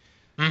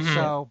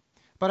 So,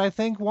 but I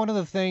think one of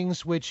the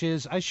things which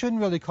is, I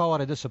shouldn't really call it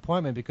a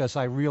disappointment because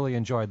I really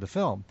enjoyed the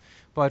film.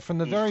 But from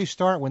the very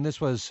start, when this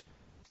was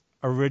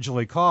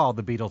originally called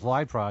the Beatles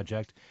Live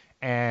Project,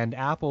 and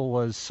Apple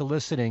was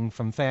soliciting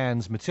from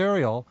fans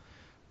material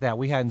that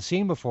we hadn't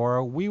seen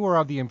before, we were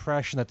of the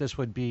impression that this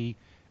would be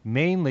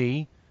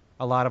mainly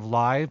a lot of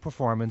live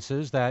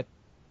performances that,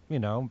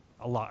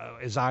 a lot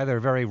is either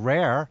very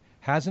rare,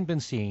 hasn't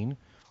been seen,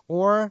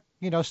 or,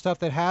 stuff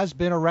that has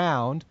been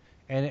around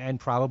and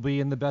probably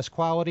in the best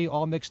quality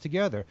all mixed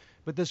together.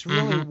 But this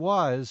really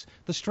was,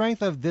 the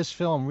strength of this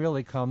film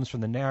really comes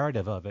from the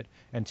narrative of it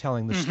and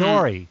telling the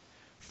story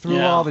through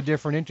all the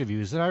different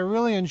interviews. And I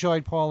really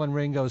enjoyed Paul and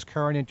Ringo's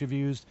current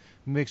interviews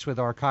mixed with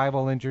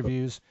archival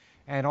interviews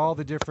and all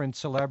the different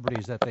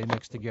celebrities that they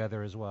mixed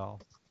together as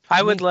well.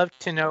 I would love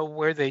to know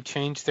where they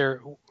changed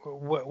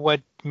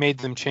what made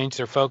them change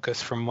their focus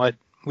from what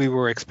we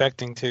were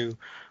expecting to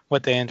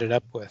what they ended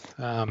up with.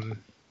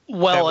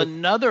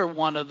 Another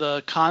one of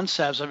the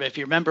concepts, if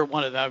you remember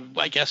one of the,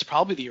 I guess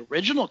probably the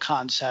original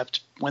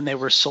concept when they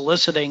were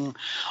soliciting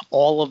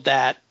all of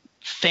that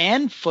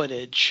fan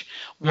footage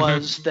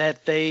was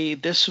that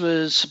this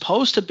was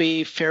supposed to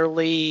be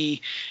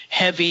fairly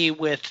heavy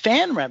with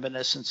fan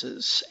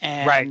reminiscences,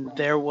 and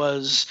there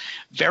was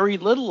very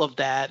little of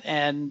that.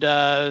 And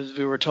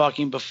we were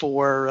talking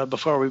before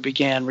we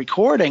began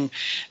recording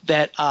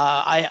that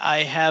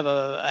I have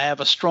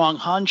a strong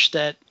hunch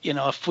that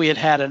if we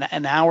had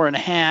an hour and a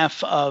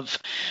half of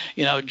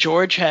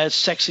George has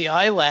sexy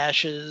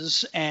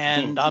eyelashes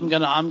and I'm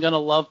gonna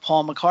love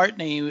Paul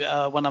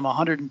McCartney when I'm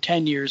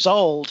 110 years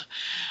old,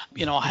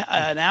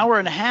 an hour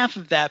and a half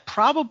of that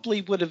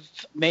probably would have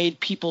made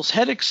people's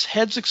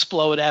heads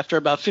explode after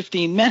about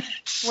 15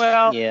 minutes.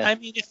 Well, I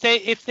mean,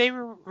 if they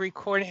were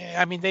recording,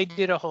 I mean, they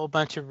did a whole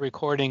bunch of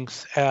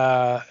recordings,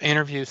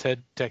 interviews at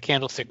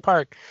Candlestick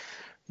Park,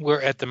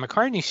 were at the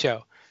McCartney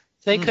show.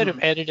 They could have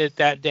edited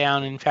that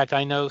down. In fact,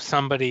 I know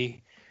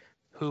somebody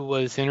who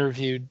was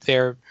interviewed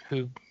there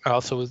who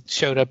also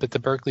showed up at the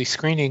Berkeley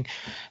screening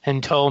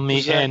and told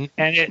me, that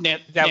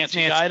was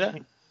Nancy Ida?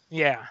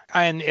 Yeah,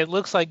 and it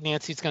looks like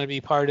Nancy's going to be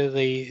part of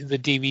the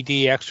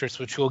DVD extras,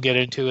 which we'll get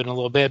into in a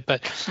little bit.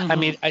 But I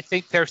mean, I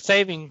think they're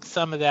saving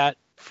some of that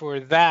for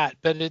that.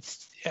 But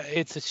it's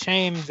a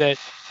shame that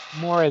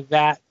more of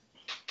that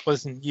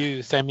wasn't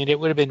used. I mean, it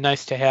would have been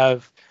nice to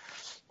have,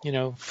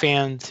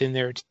 fans in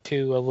there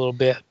too a little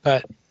bit.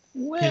 But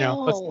what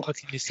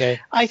can you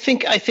say? I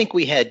think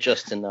we had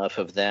just enough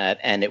of that,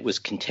 and it was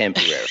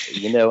contemporary.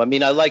 I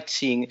mean, I liked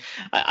seeing.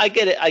 I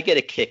get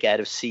a kick out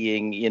of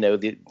seeing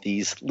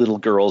these little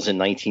girls in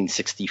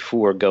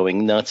 1964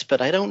 going nuts, but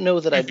I don't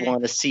know that I'd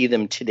want to see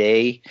them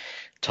today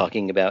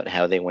talking about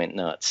how they went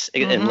nuts,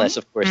 unless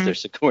of course they're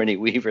Sigourney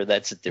Weaver.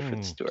 That's a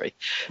different story.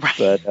 Right.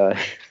 But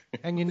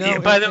and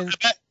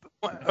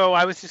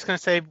I was just going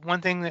to say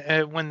one thing. I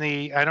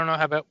don't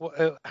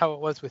know how it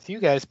was with you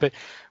guys, but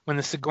when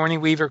the Sigourney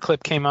Weaver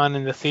clip came on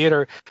in the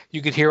theater,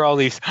 you could hear all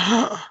these.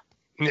 A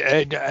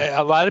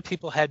lot of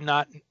people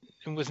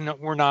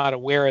were not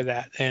aware of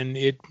that, and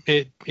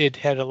it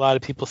had a lot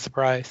of people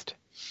surprised.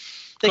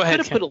 They Go could ahead,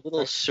 have Ken. put a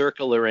little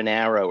circle or an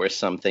arrow or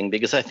something,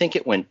 because I think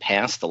it went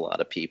past a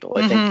lot of people.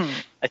 I think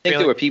Really?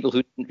 there were people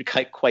who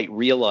didn't quite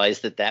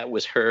realize that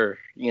was her,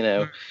 as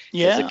a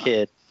Yeah.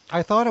 kid.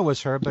 I thought it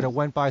was her, but it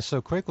went by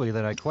so quickly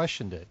that I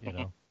questioned it, you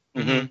know.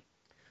 Mm-hmm.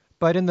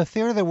 But in the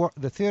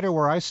theater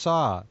where I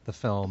saw the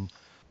film,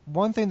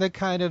 one thing that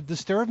kind of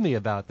disturbed me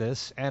about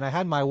this, and I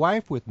had my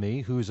wife with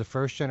me, who's a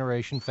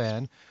first-generation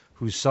fan,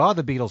 who saw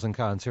the Beatles in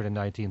concert in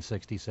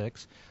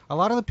 1966, a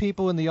lot of the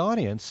people in the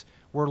audience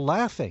were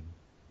laughing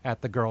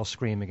at the girl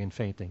screaming and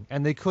fainting,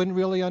 and they couldn't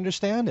really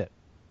understand it.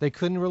 They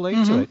couldn't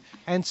relate to it.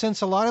 And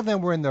since a lot of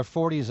them were in their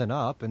 40s and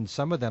up, and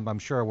some of them I'm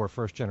sure were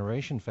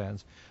first-generation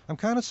fans, I'm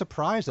kind of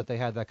surprised that they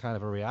had that kind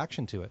of a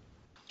reaction to it.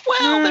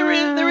 Well,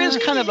 there is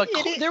kind of a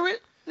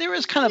there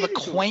is kind of a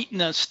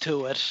quaintness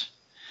to it.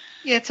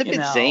 Yeah, it's a bit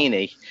know.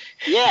 zany.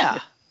 Yeah.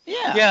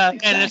 Yeah, exactly.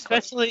 and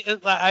especially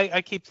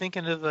I keep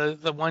thinking of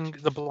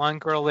the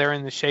blonde girl there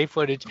in the Shea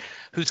footage,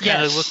 who's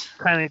kind of looks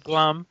kind of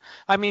glum.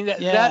 I mean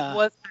that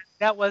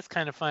was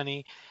kind of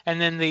funny. And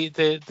then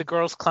the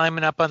girls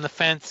climbing up on the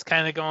fence,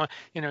 kind of going,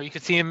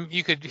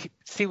 you could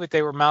see what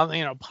they were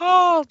mouthing,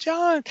 Paul,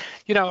 John,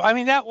 I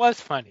mean that was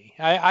funny.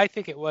 I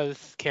think it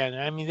was, Ken.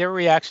 I mean their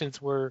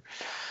reactions were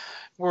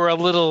a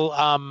little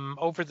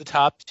over the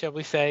top, shall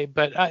we say?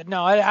 But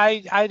no,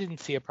 I didn't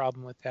see a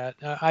problem with that.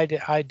 I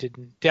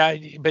didn't.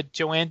 But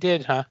Joanne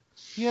did, huh?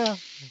 Yeah,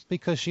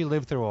 because she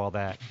lived through all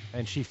that,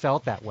 and she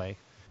felt that way.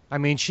 I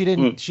mean, she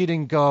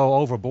didn't go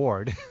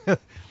overboard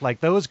like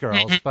those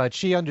girls, but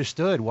she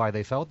understood why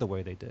they felt the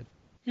way they did.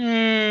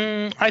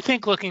 I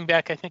think looking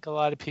back, I think a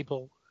lot of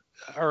people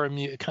are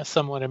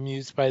somewhat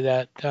amused by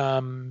that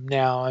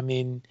now. I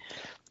mean,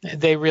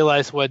 they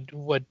realize what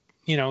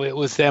it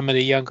was them at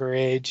a younger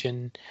age,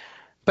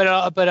 but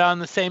on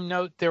the same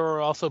note, there were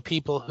also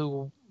people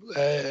who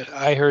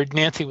I heard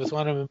Nancy was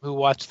one of them who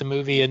watched the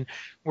movie and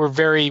were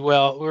very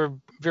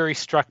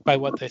struck by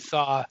what they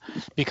saw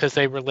because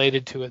they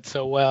related to it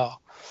so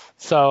well.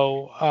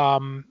 So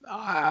on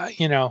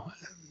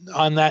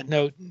that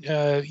note,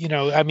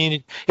 I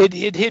mean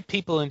it hit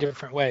people in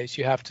different ways.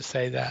 You have to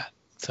say that.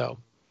 So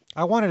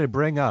I wanted to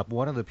bring up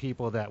one of the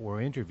people that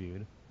were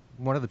interviewed.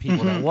 One of the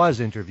people that was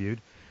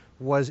interviewed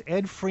was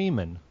Ed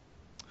Freeman,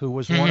 who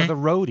was one of the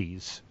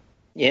roadies.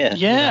 Yeah.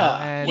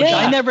 Which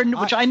I never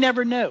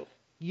knew.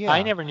 Yeah,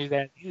 I never knew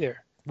that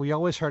either. We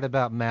always heard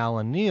about Mal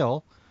and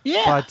Neil.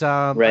 Yeah. But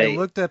I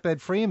looked up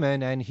Ed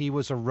Freeman, and he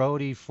was a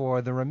roadie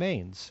for the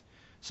Remains.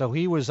 So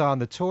he was on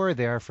the tour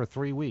there for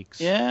 3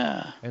 weeks.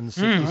 Yeah. In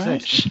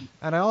 '66. Right.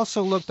 And I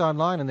also looked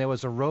online, and there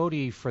was a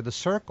roadie for The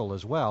Circle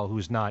as well,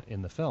 who's not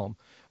in the film.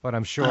 But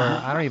I'm sure,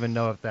 I don't even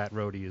know if that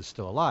roadie is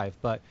still alive.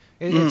 But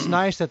it's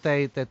nice that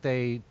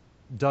they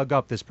dug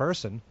up this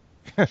person,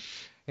 and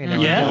did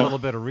a little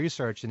bit of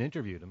research and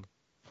interviewed him.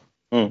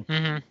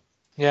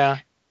 Yeah.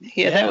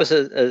 Yeah, that was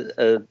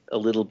a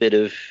little bit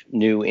of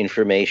new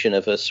information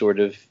of a sort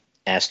of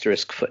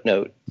asterisk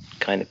footnote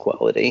kind of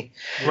quality.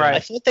 Right. I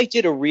thought they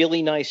did a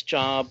really nice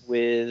job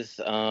with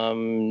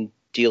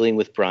dealing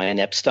with Brian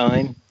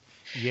Epstein.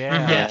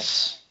 Yeah.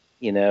 Yes.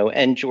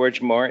 And George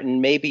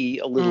Martin, maybe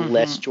a little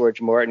less George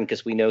Martin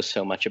because we know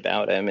so much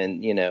about him.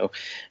 And,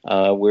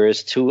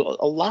 whereas to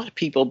a lot of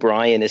people,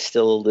 Brian is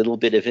still a little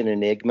bit of an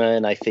enigma.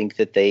 And I think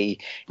that they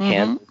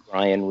handled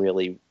Brian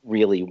really,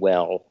 really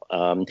well.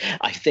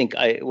 I think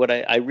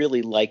I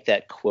really like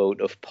that quote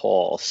of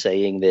Paul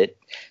saying that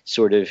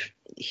sort of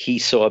he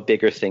saw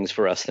bigger things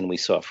for us than we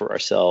saw for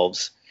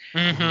ourselves.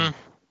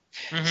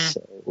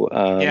 So,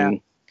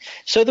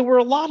 So there were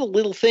a lot of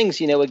little things,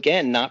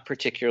 again, not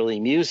particularly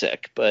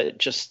music, but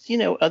just,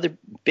 other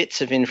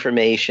bits of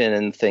information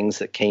and things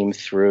that came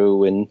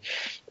through.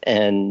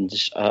 And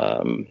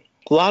a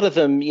lot of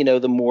them,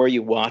 the more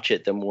you watch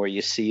it, the more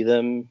you see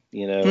them,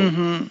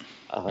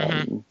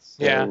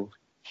 Yeah.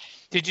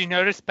 Did you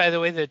notice, by the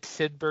way, that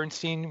Sid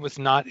Bernstein was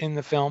not in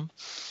the film,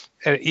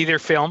 either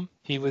film?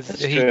 He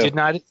did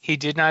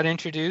not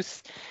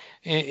introduce.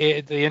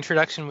 The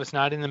introduction was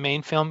not in the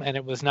main film, and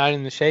it was not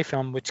in the Shea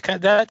film, which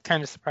that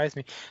kind of surprised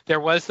me. There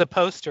was the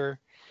poster,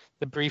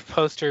 the brief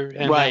poster,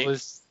 and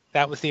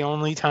that was the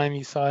only time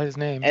you saw his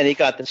name. And he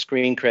got the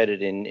screen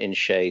credit in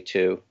Shea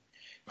too.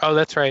 Oh,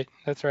 that's right.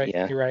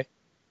 Yeah. You're right.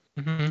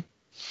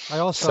 I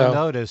also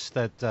noticed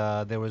that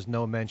there was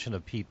no mention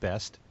of Pete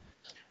Best.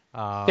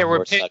 There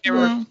were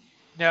pictures.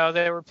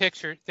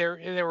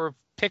 There were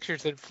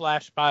pictures that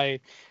flashed by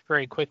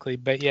very quickly,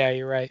 but yeah,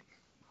 you're right.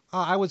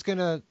 I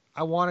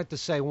wanted to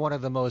say one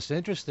of the most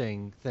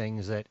interesting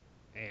things that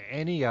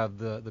any of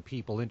the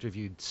people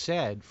interviewed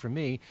said for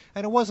me,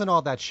 and it wasn't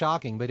all that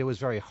shocking, but it was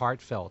very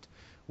heartfelt,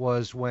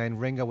 was when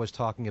Ringo was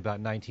talking about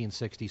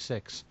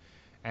 1966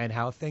 and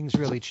how things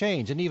really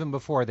changed, and even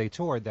before they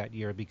toured that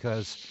year,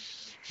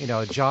 because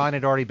John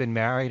had already been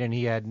married, and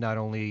he had not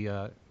only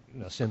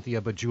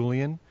Cynthia but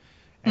Julian,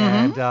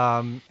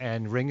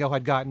 and Ringo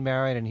had gotten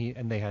married,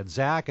 and they had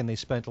Zach, and they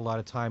spent a lot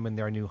of time in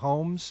their new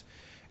homes,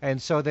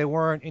 and so they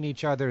weren't in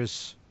each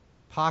other's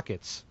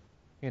pockets,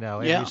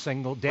 every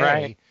single day.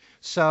 Right.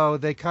 So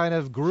they kind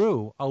of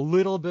grew a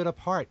little bit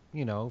apart,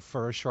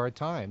 for a short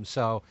time.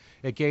 So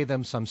it gave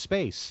them some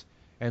space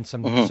and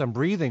some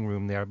breathing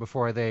room there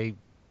before they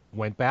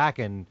went back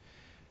and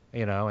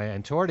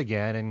and toured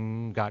again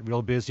and got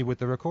real busy with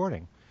the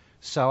recording.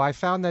 So I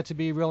found that to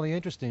be really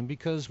interesting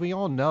because we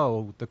all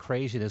know the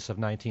craziness of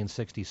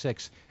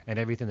 1966 and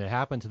everything that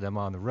happened to them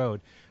on the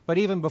road. But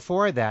even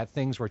before that,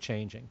 things were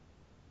changing,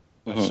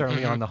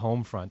 certainly on the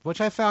home front,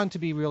 which I found to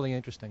be really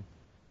interesting,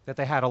 that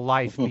they had a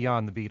life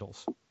beyond the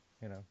Beatles.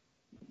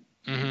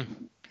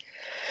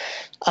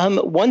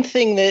 One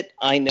thing that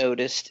I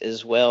noticed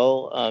as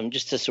well,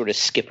 just to sort of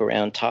skip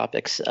around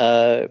topics,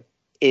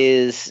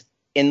 is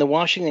in the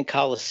Washington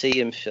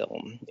Coliseum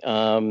film,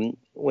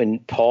 when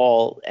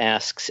Paul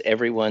asks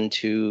everyone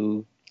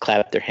to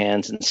clap their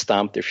hands and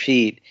stomp their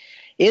feet,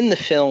 in the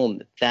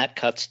film, that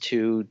cuts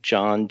to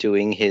John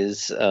doing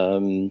his,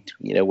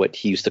 what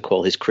he used to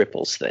call his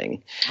cripples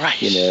thing,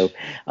 right?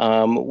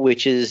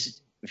 Which is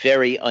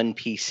very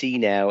un-PC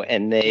now,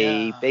 and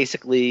they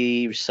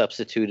basically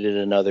substituted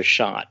another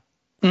shot.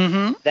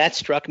 That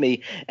struck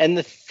me. And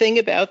the thing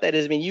about that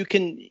is, I mean, you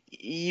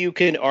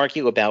can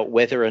argue about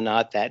whether or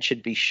not that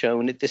should be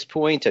shown at this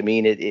point. I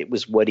mean, it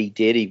was what he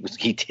did. He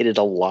did it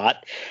a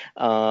lot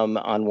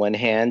on one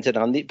hand, but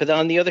on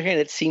the other hand,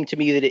 it seemed to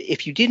me that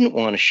if you didn't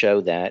want to show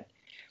that,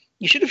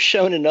 you should have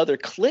shown another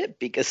clip,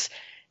 because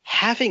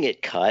having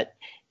it cut,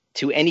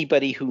 to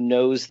anybody who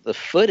knows the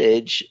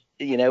footage,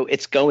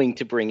 it's going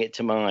to bring it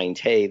to mind.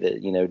 Hey,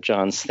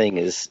 John's thing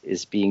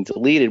is being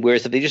deleted.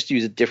 Whereas if they just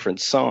use a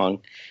different song,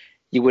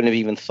 you wouldn't have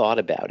even thought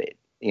about it,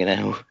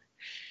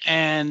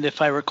 And if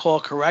I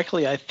recall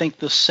correctly, I think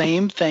the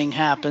same thing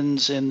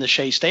happens in the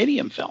Shea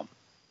Stadium film,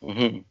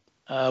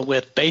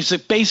 with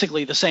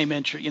basically the same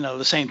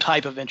the same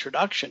type of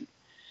introduction.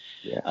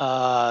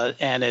 Yeah.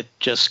 And it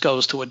just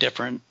goes to a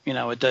different,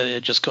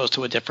 it just goes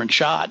to a different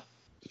shot.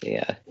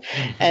 Yeah.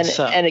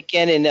 And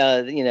again,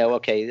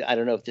 okay, I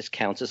don't know if this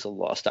counts as a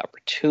lost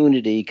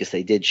opportunity, because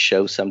they did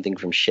show something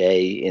from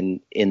Shea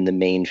in the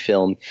main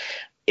film.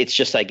 It's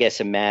just, I guess,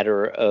 a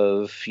matter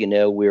of,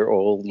 we're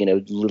all,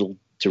 little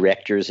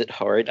directors at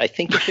heart. I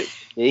think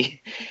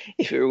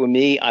if it were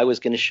me, I was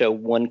going to show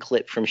one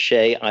clip from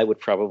Shea, I would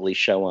probably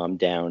show I'm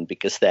Down,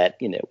 because that,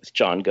 with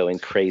John going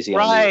crazy.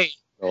 Right.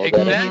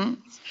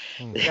 On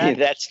Exactly.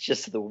 That's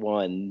just the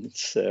one.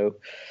 So,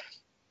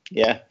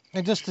 yeah.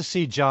 And just to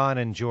see John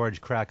and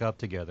George crack up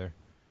together.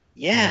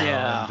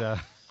 Yeah.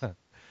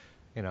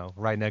 And,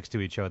 right next to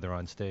each other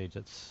on stage.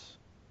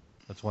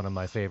 That's one of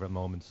my favorite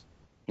moments.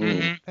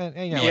 Mm-hmm. And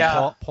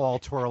and Paul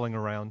twirling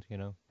around,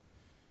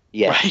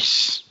 Yeah.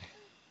 Right.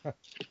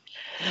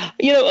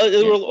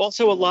 There were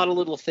also a lot of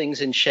little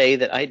things in Shea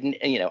that I didn't,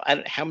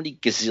 how many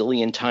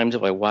gazillion times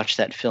have I watched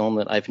that film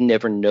that I've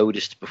never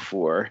noticed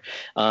before?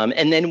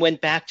 And then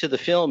went back to the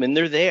film, and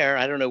they're there.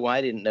 I don't know why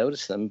I didn't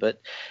notice them.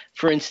 But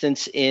for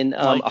instance, in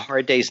A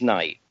Hard Day's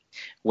Night,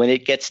 when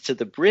it gets to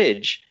the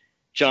bridge,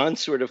 John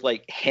sort of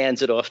like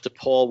hands it off to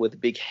Paul with a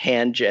big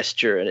hand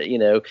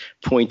gesture,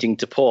 pointing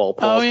to Paul.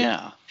 Oh,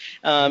 yeah.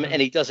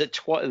 And he does it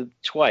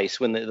twice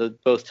when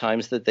both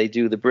times that they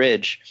do the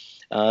bridge.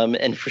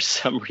 And for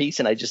some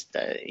reason, I just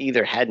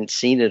either hadn't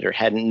seen it or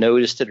hadn't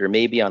noticed it, or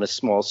maybe on a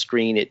small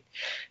screen it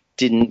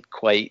didn't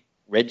quite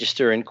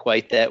register in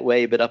quite that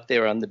way. But up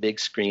there on the big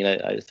screen,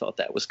 I thought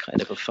that was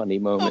kind of a funny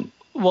moment.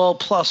 Well,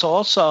 plus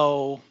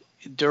also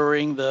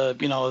during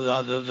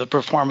the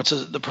performance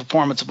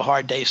of A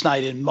Hard Day's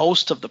Night, in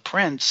most of the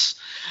prints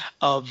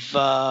of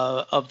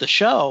the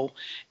show,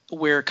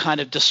 we're kind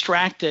of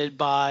distracted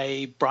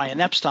by Brian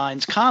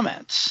Epstein's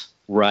comments.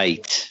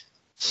 Right.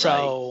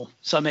 So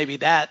maybe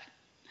that.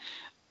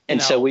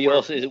 And so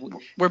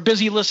we're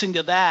busy listening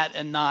to that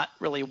and not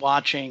really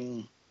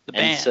watching the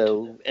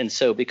band. And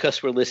so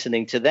because we're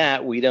listening to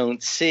that, we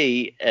don't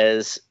see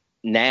as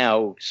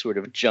now sort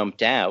of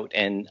jumped out.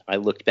 And I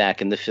looked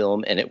back in the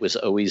film, and it was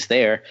always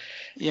there.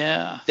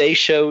 Yeah. They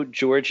showed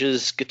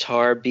George's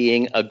guitar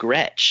being a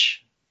Gretsch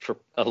for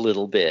a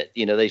little bit,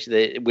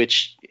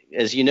 which,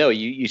 as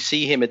you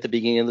see him at the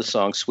beginning of the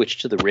song switch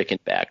to the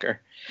Rickenbacker,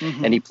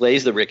 and he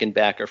plays the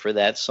Rickenbacker for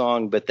that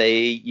song, but they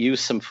use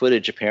some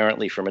footage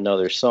apparently from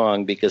another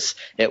song, because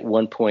at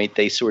one point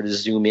they sort of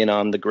zoom in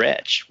on the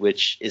Gretsch,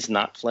 which is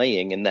not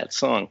playing in that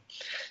song.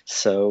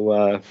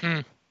 So,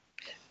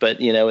 but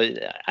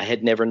I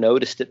had never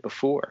noticed it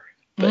before,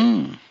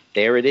 but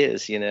there it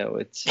is,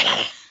 it's.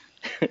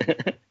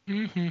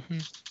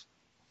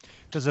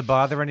 Does it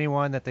bother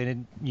anyone that they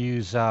didn't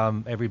use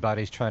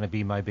Everybody's Trying to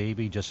Be My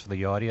Baby just for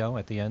the audio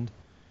at the end?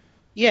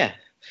 Yeah.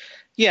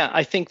 Yeah,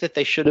 I think that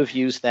they should have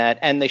used that,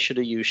 and they should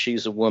have used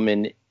She's a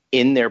Woman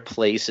in their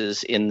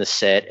places in the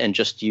set, and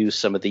just used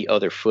some of the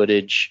other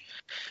footage,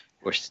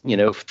 or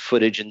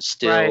footage and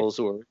stills,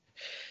 right.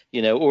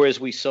 or as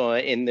we saw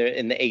in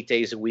the 8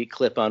 Days a Week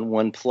clip on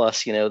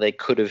OnePlus,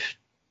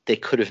 they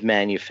could have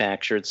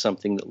manufactured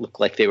something that looked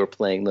like they were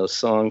playing those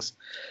songs.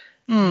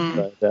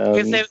 But,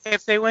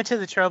 if they went to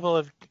the trouble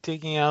of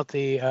digging out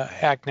the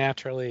Act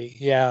Naturally,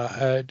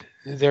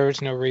 there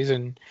was no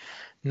reason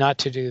not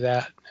to do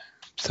that.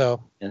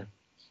 So, yeah.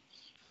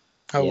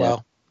 Oh, Yeah.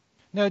 well.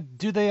 Now,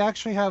 do they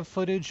actually have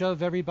footage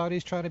of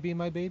Everybody's Trying to Be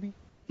My Baby?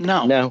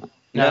 No. No.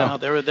 No,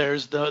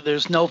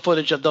 there's no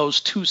footage of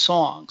those two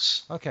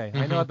songs. Okay,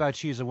 I know about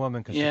She's a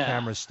Woman because the Yeah.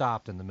 camera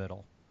stopped in the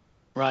middle.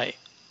 Right.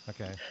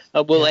 Okay.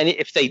 Well, Yeah. and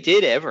if they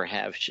did ever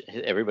have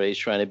Everybody's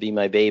Trying to Be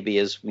My Baby,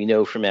 as we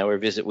know from our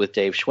visit with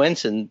Dave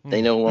Schwensen,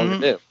 they no longer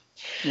do.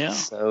 Yeah.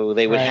 So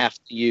they would Right. have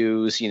to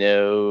use,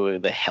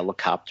 the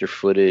helicopter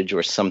footage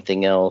or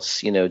something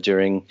else,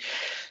 during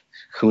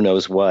who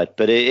knows what.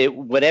 But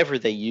whatever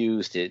they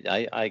used,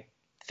 I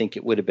think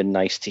it would have been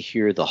nice to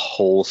hear the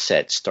whole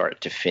set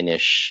start to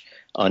finish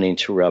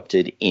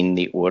uninterrupted in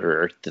the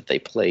order that they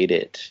played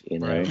it,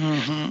 Right.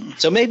 Mm-hmm.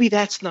 So maybe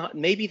that's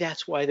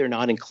why they're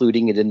not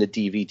including it in the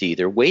DVD.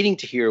 They're waiting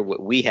to hear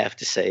what we have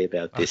to say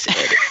about this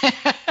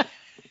edit,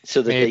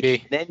 so that they Maybe.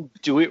 can then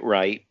do it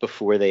right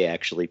before they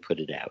actually put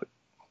it out.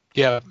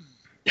 Yeah.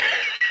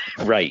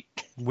 Right.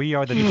 We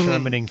are the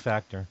determining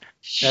factor.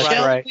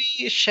 That's right.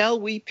 Shall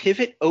we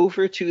pivot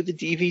over to the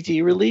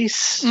DVD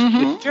release?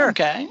 Mm-hmm. Sure.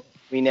 Okay.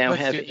 We now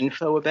Let's have do it.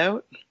 info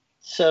about.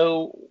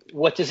 So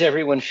what does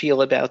everyone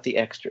feel about the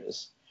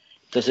extras?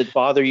 Does it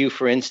bother you,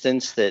 for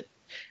instance, that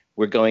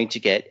we're going to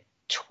get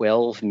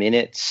 12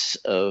 minutes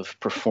of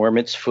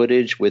performance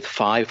footage with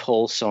 5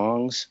 whole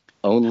songs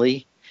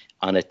only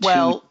on a 2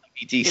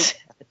 DVD set?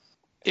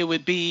 It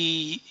would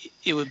be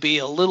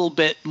a little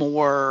bit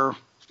more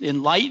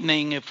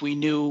enlightening if we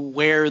knew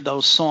where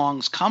those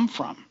songs come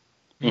from.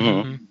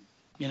 Mm-hmm.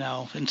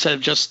 Instead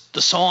of just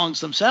the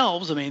songs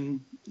themselves. I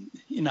mean,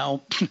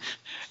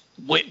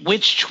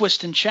 which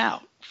Twist and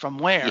Shout from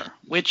where? Yeah.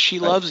 Which She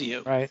Loves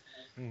You? Right.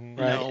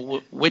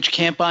 Which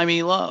Can't Buy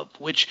Me Love?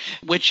 Which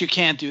You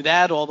Can't Do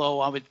That?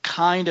 Although I would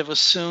kind of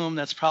assume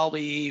that's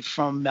probably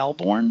from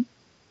Melbourne.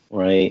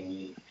 Right.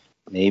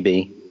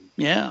 Maybe.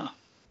 Yeah.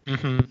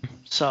 Mm-hmm.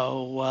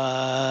 So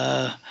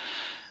I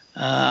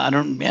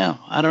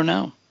don't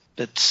know.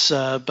 It's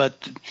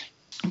but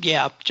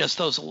yeah, just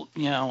those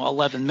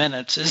 11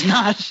 minutes is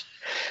not.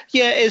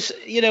 Yeah,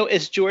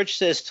 as George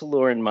says to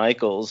Lorne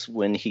Michaels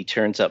when he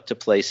turns up to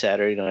play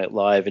Saturday Night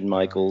Live, and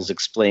Michaels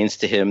explains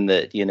to him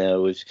that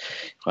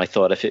I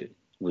thought if it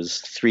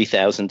was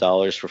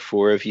 $3,000 for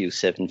 4 of you,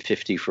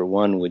 $750 for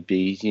one would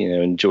be,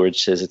 and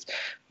George says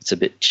it's a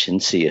bit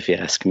chintzy if you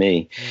ask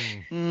me.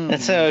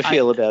 That's how I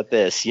feel about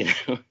this.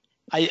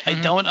 I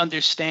don't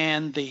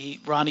understand the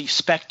Ronnie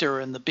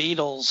Spector and the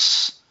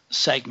Beatles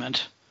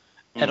segment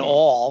at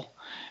all.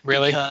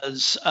 Really?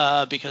 Because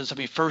I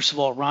mean, first of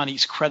all,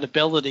 Ronnie's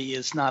credibility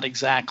is not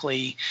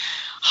exactly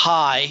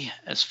high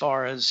as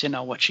far as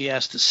what she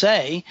has to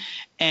say,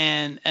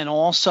 and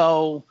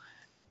also,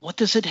 what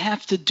does it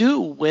have to do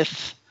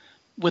with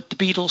the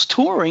Beatles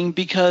touring?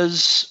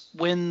 Because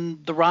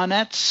when the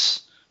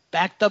Ronettes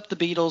backed up the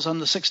Beatles on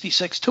the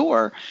 '66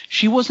 tour,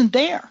 she wasn't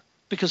there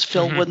because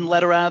Phil wouldn't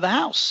let her out of the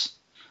house.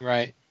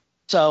 Right.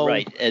 So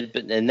Right,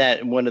 and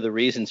that one of the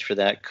reasons for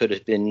that could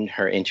have been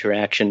her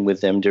interaction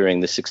with them during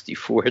the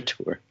 '64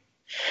 tour,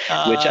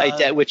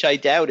 which I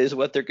doubt is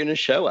what they're going to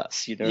show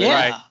us. Yeah,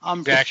 Right. I'm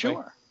Exactly. for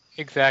sure.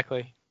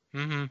 Exactly.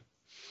 Mm-hmm.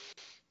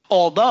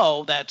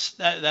 Although that's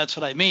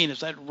what I mean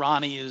is that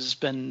Ronnie has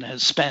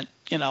spent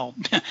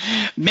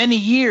many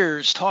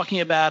years talking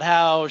about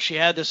how she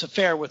had this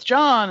affair with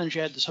John and she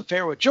had this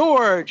affair with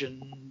George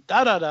and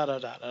da da da da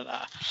da da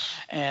da,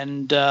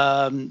 and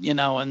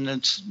and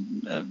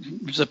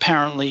there's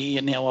apparently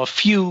a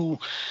few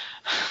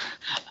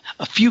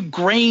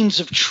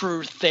grains of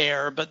truth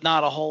there, but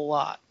not a whole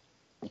lot.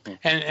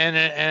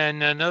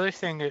 And another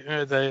thing,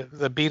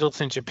 the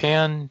Beatles in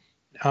Japan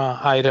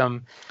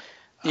item.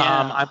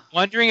 Yeah. I'm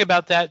wondering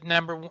about that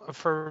number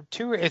for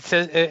 2. It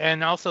says,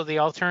 and also the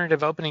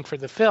alternative opening for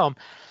the film,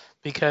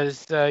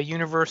 because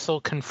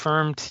Universal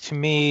confirmed to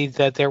me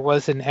that there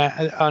was an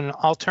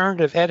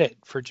alternative edit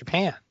for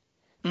Japan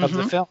of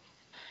the film.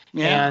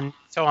 Yeah. And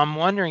so I'm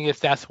wondering if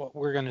that's what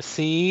we're going to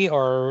see,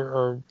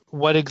 or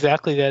what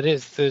exactly that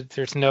is.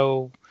 There's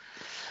no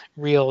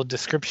real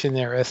description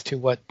there as to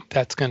what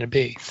that's going to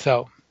be.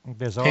 So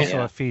There's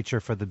also a feature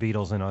for the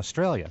Beatles in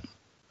Australia.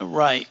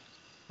 Right.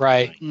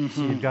 Right.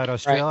 So you've got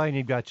Australia and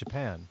you've got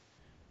Japan.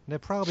 They're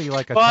probably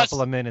like a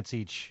couple of minutes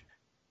each,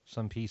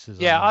 some pieces.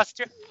 Yeah,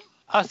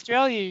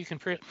 Australia, you can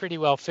pretty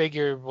well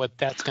figure what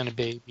that's going to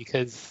be,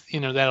 because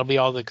that'll be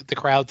all the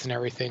crowds and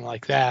everything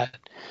like that.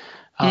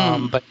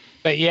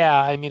 But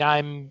yeah, I mean,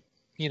 I'm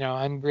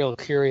real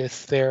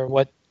curious there.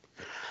 What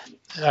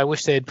I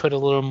wish they had put a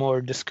little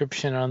more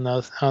description on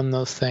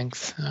those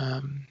things.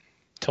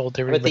 Told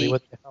everybody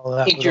what the hell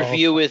that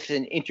was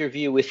an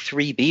interview with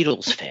 3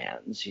 Beatles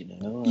fans.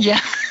 Yeah.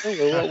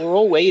 We're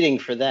all waiting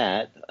for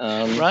that.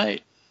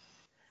 Right.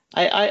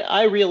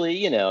 I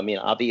really,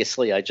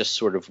 obviously I just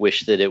sort of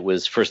wish that it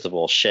was, first of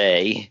all,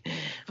 Shay,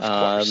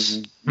 Of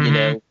course.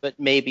 but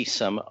maybe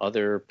some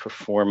other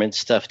performance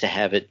stuff. To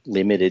have it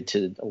limited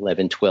to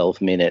 11,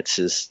 12 minutes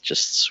is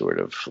just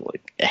sort of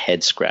like a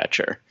head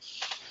scratcher.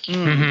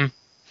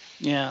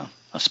 Yeah.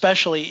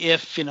 Especially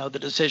if, the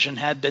decision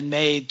had been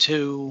made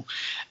to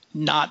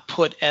not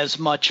put as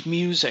much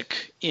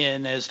music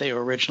in as they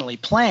originally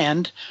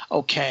planned,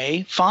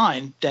 okay,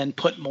 fine, then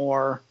put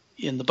more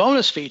in the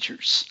bonus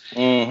features.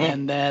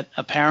 And that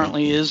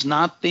apparently is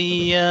not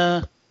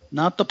the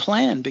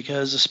plan,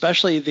 because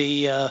especially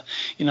the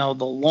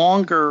the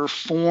longer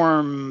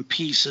form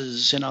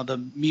pieces,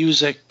 the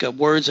music,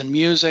 words and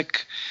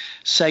music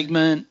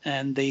segment,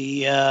 and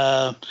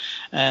the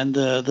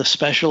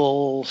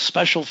special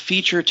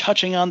feature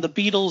touching on the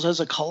Beatles as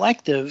a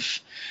collective,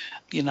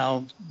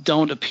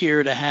 don't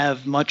appear to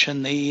have much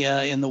in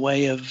the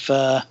way of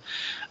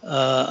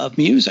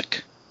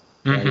music.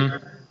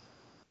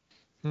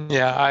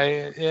 Yeah,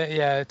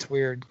 it's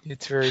weird.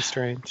 It's very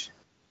strange.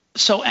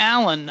 So,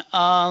 Alan,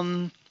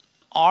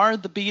 are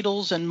the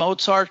Beatles and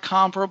Mozart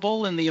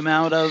comparable in the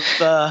amount of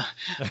the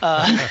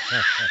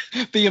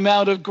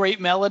amount of great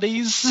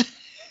melodies?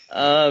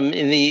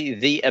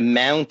 In the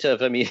amount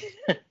of, I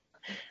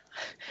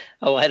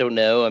don't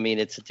know.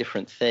 It's a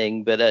different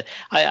thing, but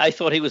I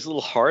thought he was a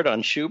little hard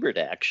on Schubert,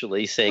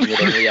 actually, saying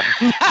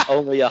that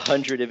only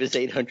 100 of his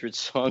 800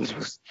 songs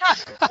were.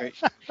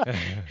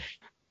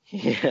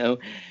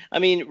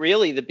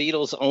 Really, the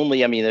Beatles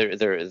only.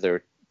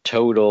 Their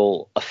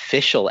total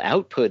official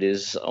output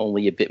is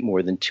only a bit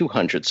more than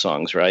 200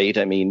 songs, right?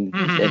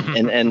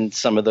 And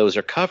some of those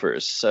are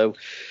covers. So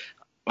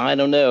I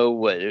don't know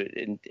what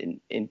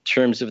in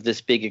terms of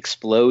this big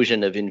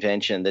explosion of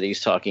invention that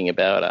he's talking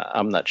about.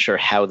 I'm not sure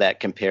how that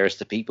compares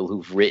to people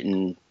who've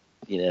written,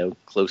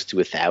 close to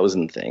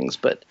 1,000 things.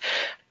 But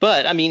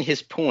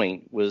his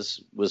point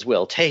was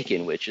well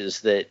taken, which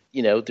is that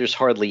there's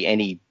hardly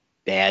any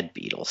bad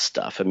Beatles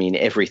stuff.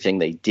 Everything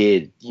they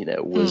did,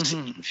 was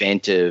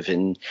inventive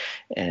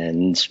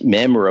and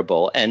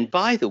memorable. And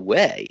by the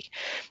way,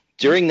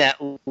 during that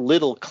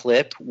little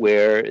clip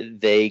where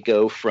they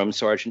go from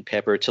Sgt.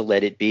 Pepper to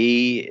Let It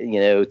Be,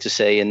 to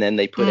say, and then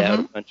they put out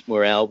a bunch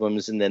more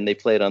albums, and then they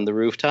played on the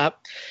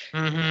rooftop,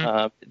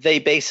 they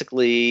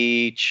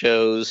basically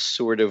chose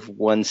sort of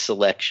one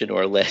selection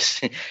or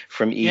less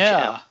from each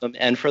album.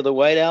 And for the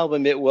White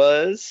Album, it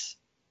was,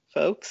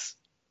 folks,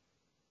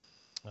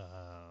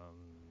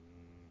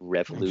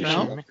 Revolution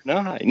number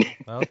 9.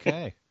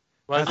 Okay.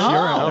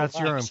 That's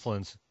your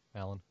influence,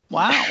 Alan.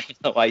 Wow.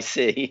 Oh, I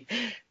see.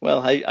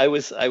 Well, I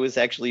was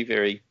actually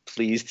very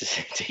pleased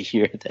to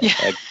hear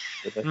that.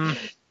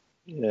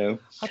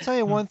 I'll tell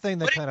you one thing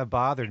that kind of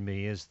bothered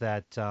me is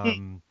that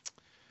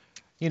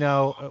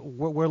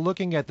we're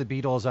looking at the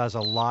Beatles as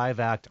a live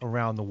act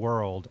around the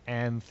world,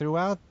 and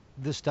throughout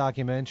this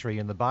documentary,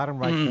 in the bottom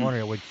right corner,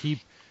 it would keep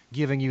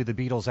giving you the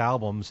Beatles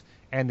albums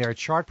and their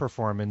chart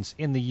performance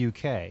in the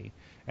UK.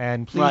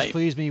 And Please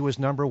Please Me was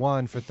number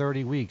 1 for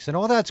 30 weeks. And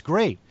all that's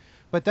great.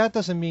 But that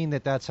doesn't mean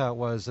that that's how it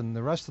was in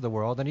the rest of the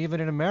world. And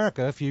even in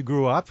America, if you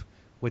grew up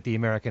with the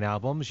American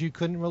albums, you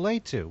couldn't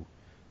relate to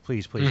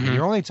Please Please Me.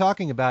 You're only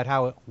talking about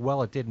how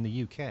well it did in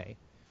the UK.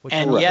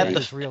 And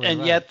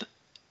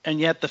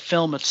yet the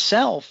film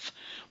itself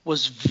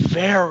was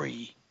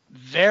very,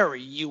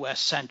 very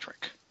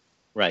U.S.-centric.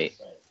 Right.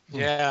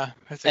 Yeah.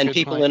 That's a and good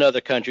people point. in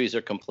other countries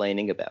are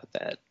complaining about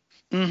that.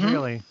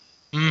 Really?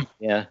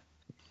 Yeah.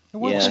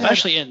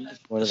 Especially in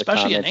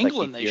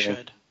England, they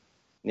should.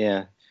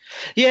 Yeah.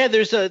 Yeah,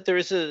 there's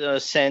a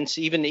sense,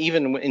 even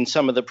in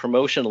some of the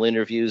promotional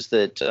interviews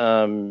that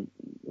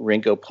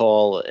Ringo,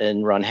 Paul,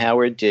 and Ron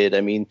Howard did.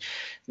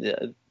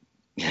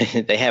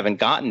 They haven't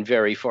gotten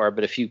very far,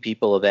 but a few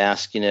people have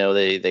asked,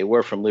 they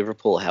were from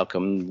Liverpool. How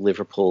come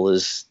Liverpool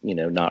is,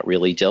 not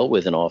really dealt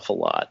with an awful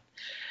lot?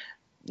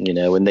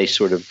 And they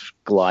sort of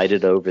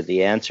glided over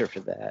the answer for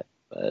that.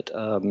 But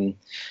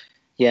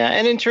yeah,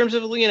 and in terms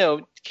of,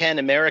 can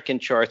American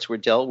charts were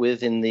dealt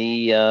with in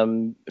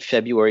the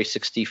February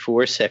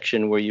 64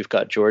 section, where you've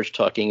got George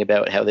talking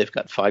about how they've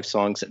got 5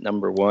 songs at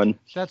number 1.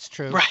 That's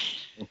true. Right.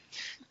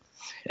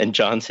 And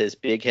John says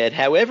Big Head.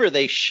 However,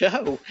 they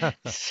show I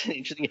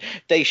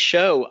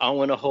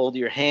Want to Hold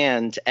Your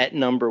Hand at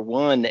number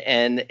 1,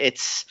 and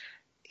it's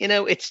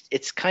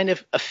kind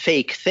of a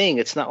fake thing.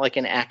 It's not like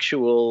an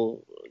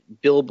actual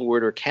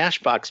Billboard or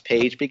Cashbox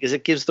page, because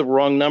it gives the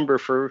wrong number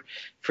for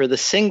the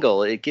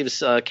single. It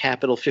gives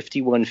capital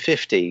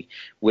 5150,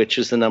 which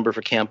is the number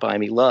for Can't Buy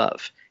Me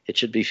Love. It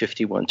should be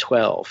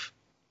 5112.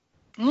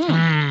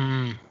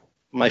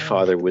 My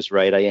father was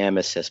right. I am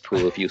a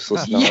cesspool of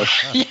useless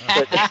knowledge.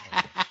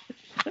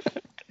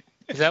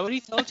 Is that what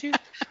he told you?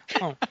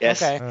 Oh,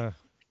 yes. Okay.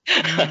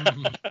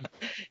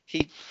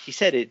 He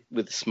said it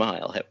with a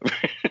smile, however.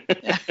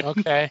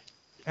 Okay.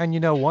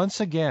 And once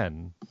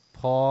again,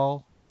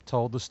 Paul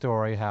told the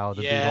story how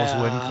the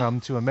Beatles wouldn't come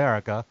to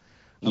America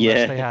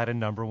unless they had a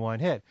number 1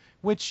 hit,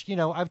 which,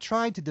 I've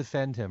tried to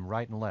defend him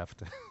right and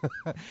left.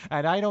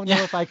 And I don't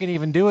know if I can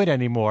even do it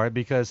anymore,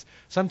 because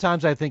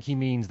sometimes I think he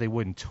means they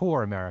wouldn't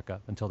tour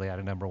America until they had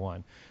a number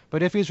 1.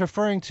 But if he's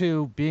referring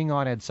to being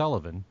on Ed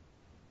Sullivan,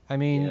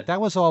 that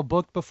was all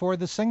booked before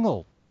the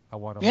single I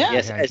Want to Hold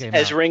Your Hand came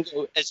out.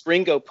 As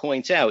Ringo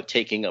points out,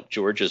 taking up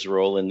George's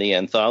role in the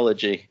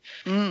anthology.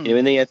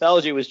 In the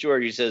anthology was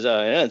George. He says,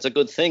 it's a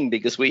good thing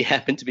because we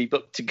happen to be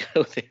booked to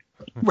go there.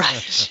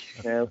 Right.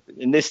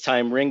 And this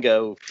time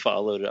Ringo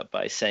followed up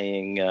by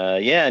saying,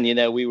 "Yeah,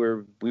 and we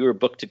were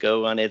booked to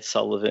go on Ed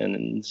Sullivan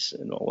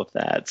and all of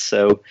that."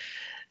 So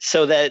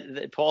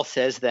that Paul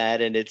says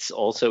that, and it's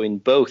also in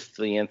both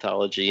the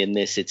anthology and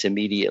this. It's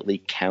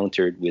immediately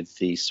countered with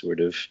the sort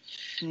of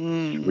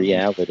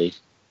reality.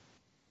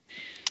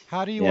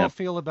 How do you all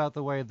feel about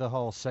the way the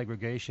whole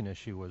segregation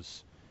issue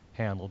was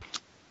handled?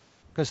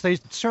 Because they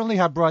certainly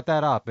have brought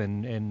that up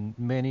in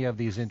many of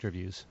these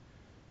interviews.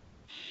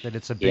 That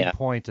it's a big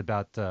point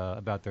about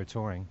their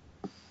touring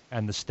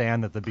and the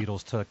stand that the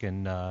Beatles took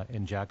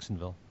in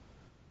Jacksonville.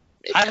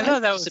 I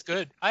thought that was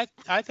good. I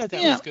thought that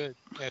was good,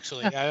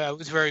 actually. I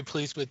was very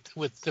pleased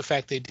with the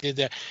fact they did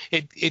that.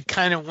 It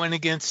kind of went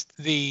against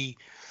the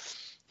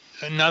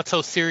not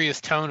so serious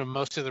tone of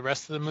most of the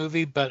rest of the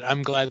movie, but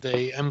I'm glad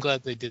they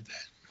did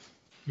that.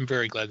 I'm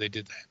very glad they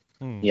did that.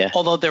 Yeah.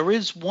 Although there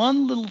is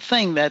one little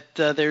thing that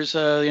there's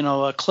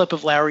a clip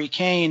of Larry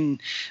Kane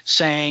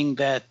saying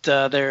that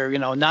they're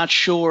not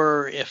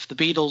sure if the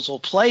Beatles will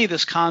play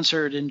this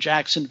concert in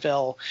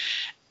Jacksonville.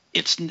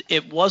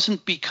 It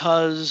wasn't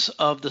because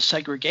of the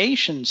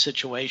segregation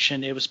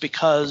situation. It was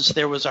because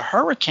there was a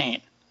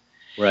hurricane,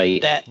 right,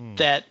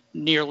 that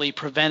nearly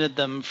prevented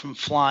them from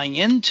flying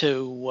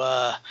into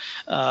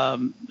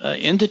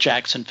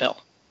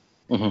Jacksonville.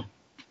 Mm-hmm.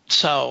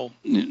 So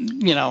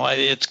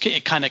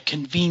it kind of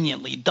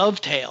conveniently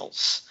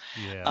dovetails.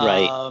 Yeah.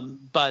 Right.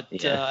 But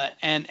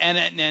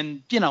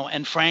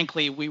and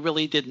frankly, we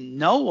really didn't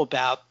know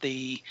about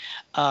the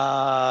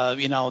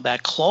that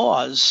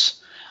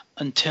clause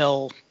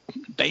until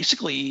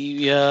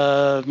basically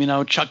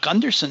Chuck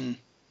Gunderson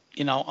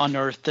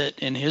unearthed it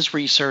in his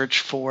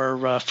research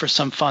for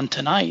Some Fun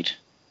Tonight.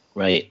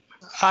 Right.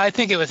 I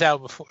think it was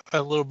out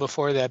a little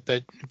before that,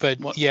 but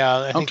yeah.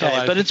 I think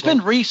it's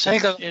been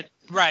recent.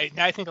 Right.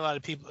 I think a lot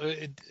of people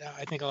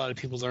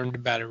learned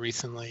about it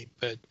recently,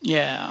 but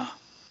yeah.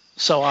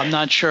 So I'm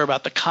not sure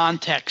about the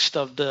context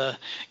of the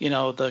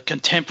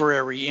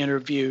contemporary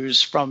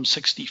interviews from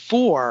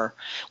 '64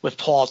 with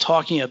Paul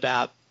talking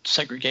about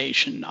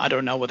segregation. I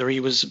don't know whether he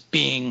was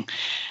being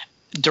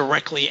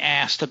directly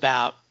asked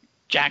about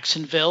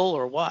Jacksonville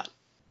or what.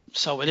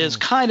 So it is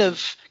kind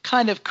of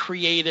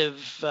creative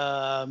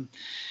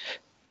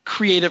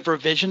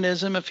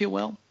revisionism, if you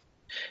will.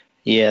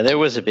 Yeah, there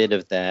was a bit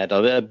of that,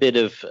 a bit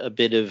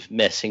of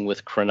messing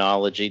with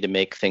chronology to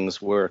make things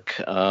work.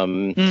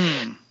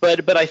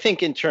 But I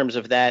think in terms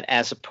of that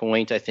as a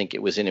point, I think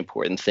it was an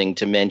important thing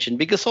to mention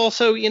because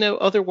also,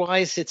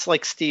 otherwise it's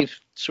like Steve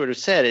sort of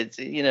said, it's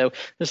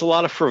there's a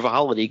lot of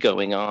frivolity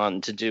going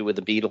on to do with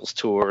the Beatles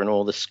tour and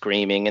all the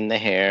screaming and the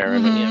hair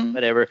and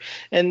whatever.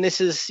 And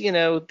this is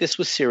this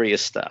was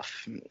serious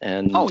stuff.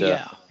 And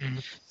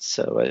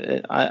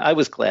so I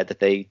was glad that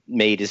they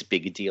made as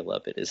big a deal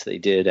of it as they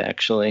did,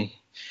 actually.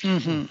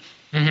 Mm-hmm.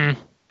 Mm-hmm.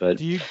 But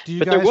do you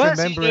guys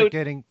remember it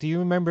getting? Do you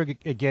remember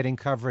it getting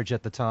coverage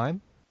at the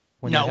time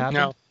when it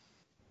happened?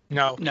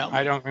 No.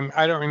 I don't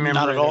remember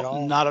not at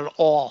all. Not at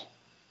all.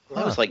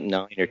 I was like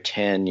 9 or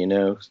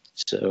 10,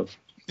 so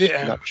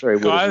yeah. I'm not sure I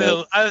would have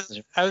known. I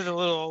was a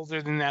little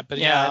older than that,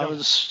 but I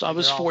was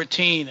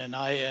 14, and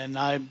I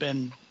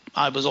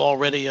was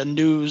already a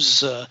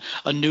news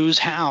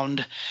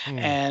hound,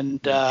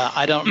 and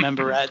I don't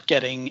remember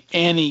getting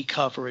any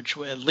coverage.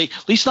 At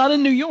least not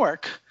in New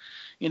York.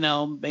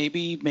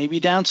 Maybe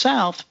down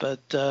south,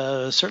 but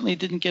certainly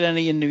didn't get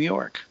any in New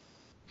York.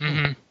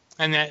 Mm-hmm.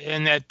 And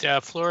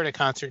that Florida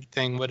concert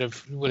thing would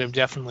have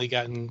definitely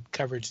gotten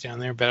coverage down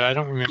there, but I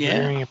don't remember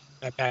hearing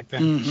that back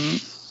then. Mm-hmm.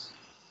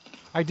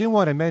 I do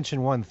want to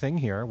mention one thing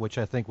here, which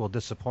I think will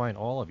disappoint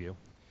all of you.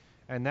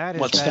 And that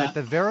is that at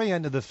the very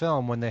end of the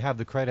film, when they have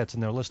the credits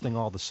and they're listing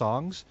all the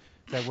songs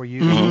that were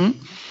used,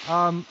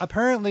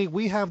 apparently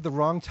we have the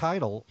wrong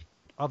title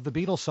of the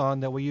Beatles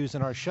song that we use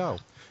in our show,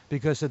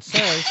 because it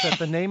says that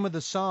the name of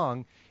the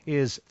song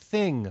is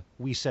Thing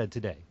We Said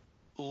Today.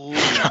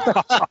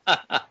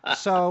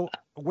 So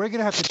we're going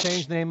to have to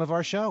change the name of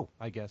our show,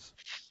 I guess.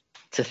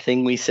 It's a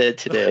thing we said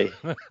today.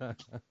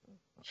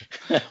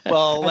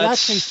 Well, it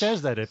actually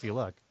says that if you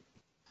look.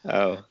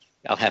 Oh.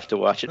 I'll have to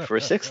watch it for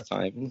a sixth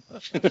time.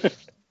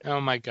 Oh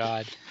my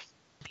God!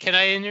 Can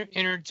I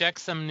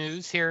interject some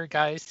news here,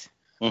 guys?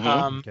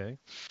 Mm-hmm. Okay.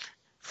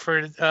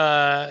 For this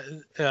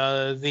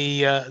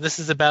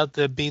is about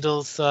the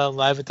Beatles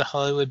Live at the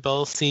Hollywood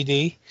Bowl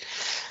CD,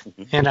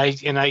 and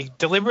I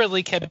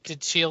deliberately kept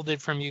it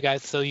shielded from you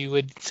guys so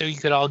you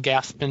could all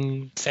gasp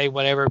and say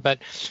whatever, but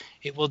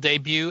it will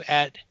debut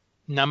at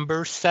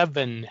number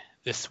 7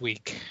 this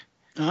week.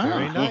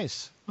 Very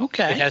nice.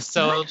 Okay. It has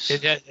sold.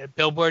 Nice.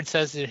 Billboard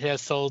says it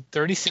has sold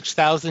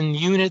 36,000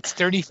 units,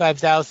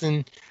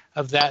 35,000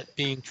 of that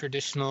being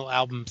traditional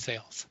album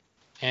sales.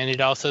 And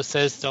it also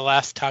says the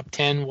last top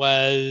 10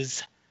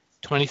 was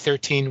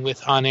 2013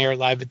 with On Air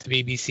Live at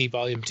the BBC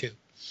Volume 2.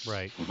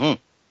 Right. Mm-hmm.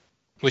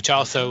 Which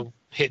also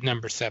hit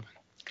number 7.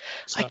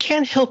 So, I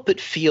can't help but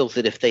feel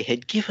that if they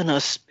had given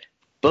us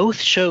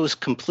both shows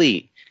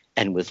complete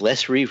and with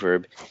less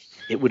reverb,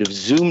 it would have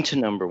zoomed to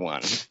number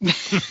 1.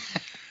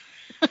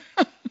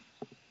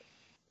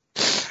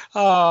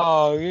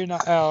 Oh, you're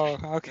not. Oh,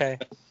 okay.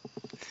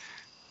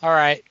 All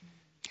right.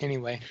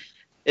 Anyway.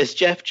 As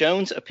Jeff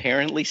Jones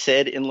apparently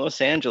said in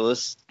Los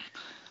Angeles,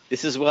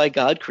 this is why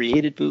God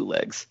created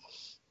bootlegs.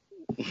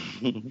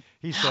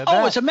 He said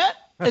Oh, that.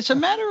 as a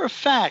matter of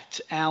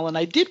fact, Alan,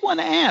 I did want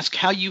to ask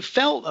how you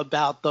felt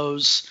about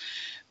those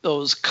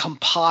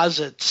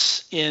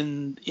composites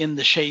in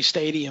the Shea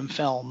Stadium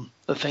film,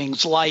 the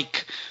things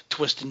like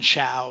Twist and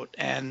Shout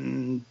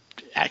and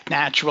Act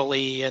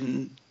Naturally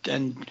and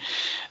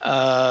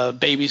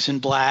Babies in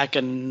Black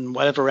and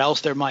whatever else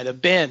there might have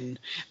been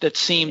that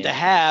seemed to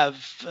have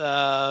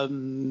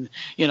some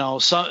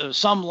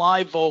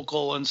live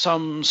vocal and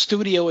some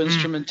studio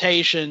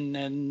instrumentation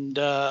and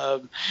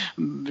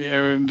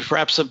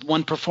perhaps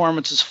one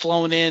performance is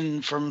flown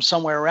in from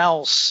somewhere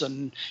else.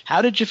 And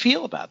how did you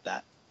feel about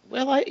that?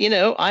 Well,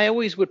 I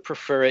always would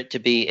prefer it to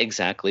be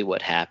exactly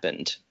what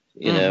happened.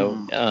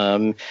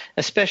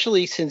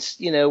 Especially since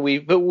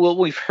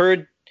we've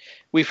heard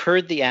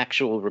the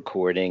actual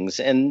recordings,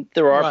 and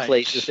there are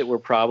places that were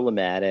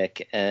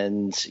problematic,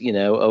 and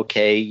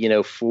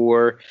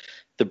for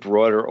the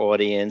broader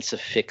audience, a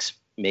fix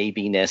may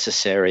be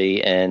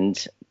necessary,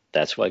 and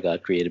that's why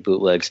God created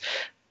bootlegs.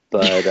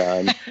 But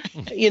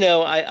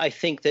I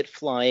think that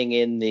flying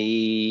in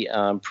the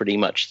pretty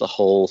much the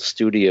whole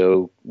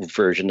studio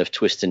version of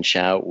Twist and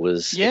Shout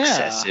was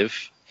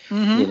excessive.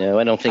 Mm-hmm.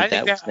 I don't think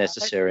that was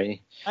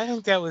necessary. I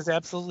think that was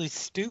absolutely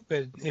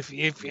stupid, if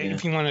you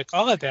want to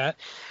call it that.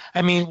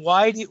 I mean,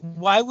 why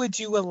would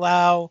you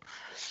allow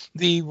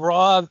the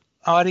raw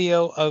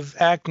audio of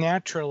Act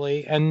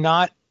Naturally and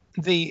not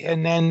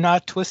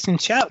Twist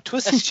and Shout?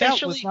 Twist and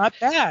Shout was not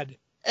bad.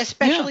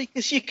 Especially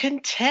because you can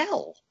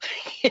tell,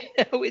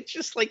 it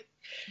just like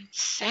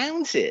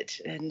sounds it,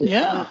 and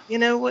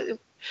what.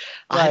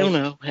 I don't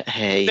know.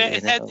 Hey,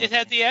 it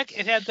had the echo.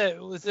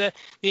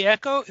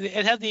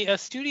 It had the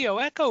studio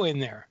echo in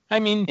there. I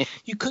mean,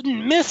 you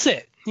couldn't miss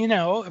it.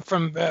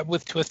 From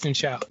with Twist and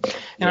Shout,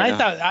 and I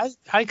thought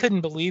I couldn't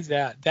believe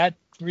that. That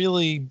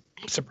really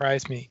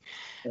surprised me.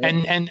 Yeah.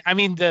 And I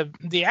mean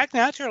the Act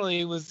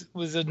Naturally was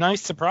a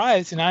nice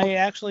surprise, and I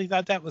actually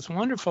thought that was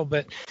wonderful.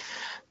 But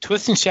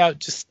Twist and Shout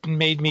just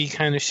made me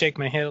kind of shake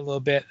my head a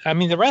little bit. I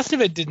mean, the rest of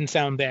it didn't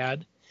sound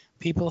bad.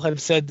 People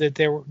have said that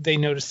they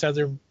noticed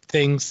other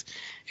things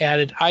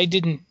added. I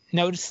didn't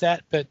notice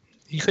that, but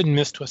you couldn't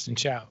miss Twist and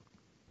Shout.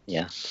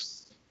 Yeah.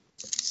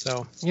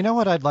 So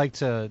what I'd like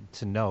to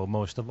know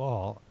most of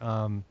all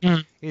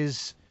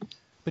is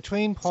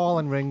between Paul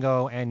and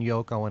Ringo and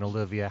Yoko and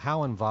Olivia,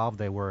 how involved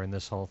they were in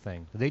this whole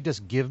thing. Did they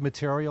just give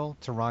material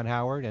to Ron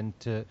Howard and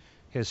to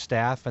his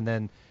staff, and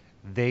then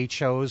they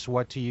chose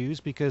what to use?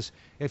 Because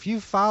if you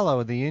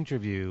follow the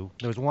interview,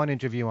 there was one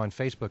interview on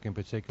Facebook in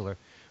particular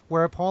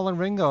where Paul and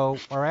Ringo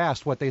are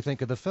asked what they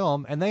think of the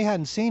film, and they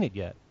hadn't seen it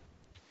yet.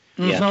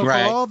 Yeah, so for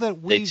all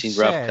that we've seen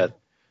said,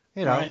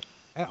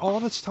 all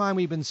this time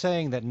we've been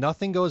saying that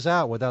nothing goes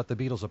out without the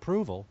Beatles'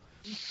 approval.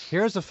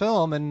 Here's the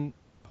film, and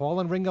Paul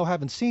and Ringo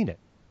haven't seen it.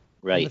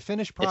 Right. And the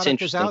finished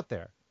product is out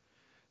there.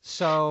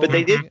 So, but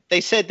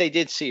they said they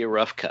did see a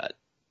rough cut.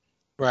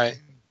 Right.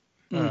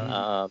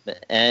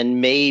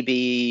 And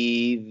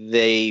maybe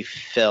they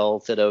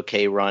felt that,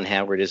 okay, Ron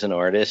Howard is an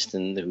artist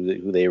and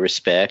who they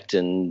respect,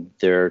 and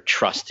they're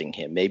trusting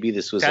him. Maybe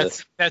this was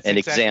an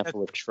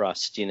example of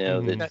trust,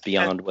 that's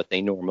beyond what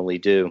they normally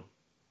do.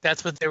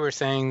 That's what they were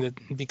saying, that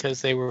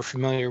because they were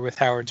familiar with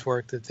Howard's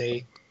work, that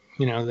they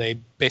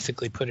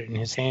basically put it in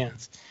his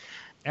hands.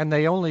 And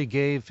they only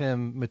gave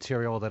him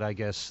material that I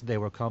guess they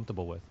were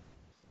comfortable with.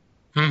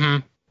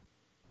 Mm-hmm.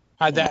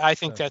 I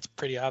think that's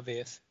pretty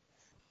obvious.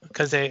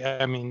 Because they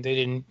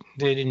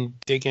didn't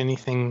dig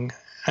anything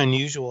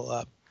unusual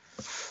up.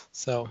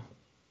 So,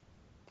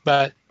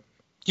 but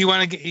you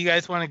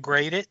guys want to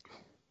grade it?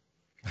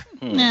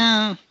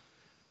 No.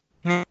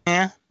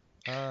 Yeah.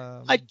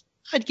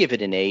 I'd give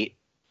it an 8.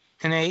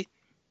 An 8?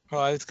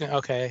 Well, I was gonna.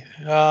 Okay.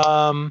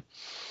 I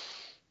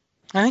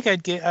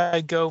think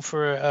I'd go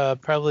for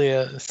probably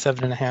a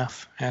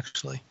 7.5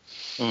 actually.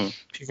 Mm.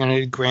 If you're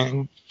gonna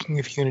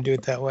do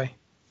it that way.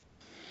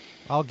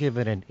 I'll give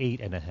it an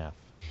 8.5.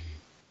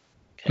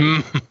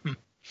 Okay.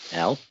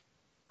 Al?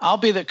 I'll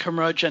be the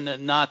curmudgeon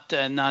and not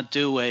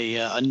do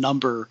a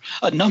number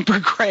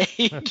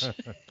grade.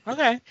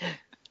 Okay.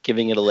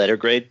 Giving it a letter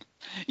grade?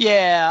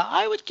 Yeah,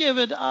 I would give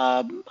it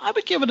a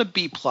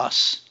B+.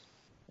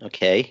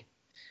 Okay.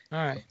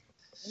 All right.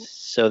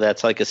 So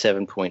that's like a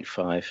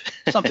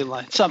 7.5. something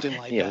like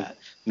that.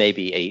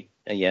 Maybe 8.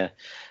 Yeah.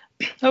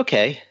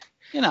 Okay.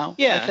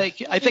 Yeah.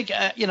 I think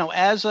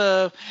as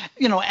a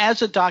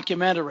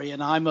documentary,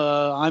 and I'm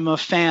a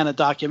fan of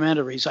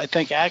documentaries. I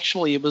think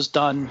actually it was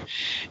done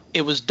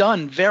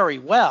very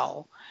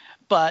well,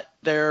 but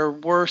there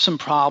were some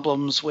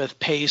problems with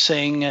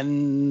pacing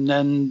and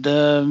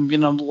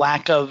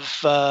lack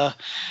of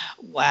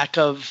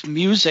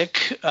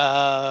music,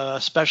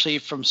 especially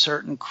from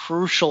certain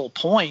crucial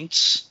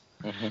points.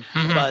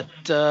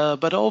 Mm-hmm.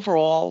 But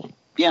overall,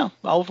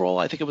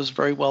 I think it was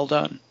very well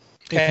done.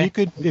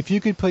 If you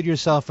could put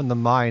yourself in the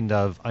mind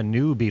of a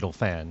new Beatle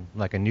fan,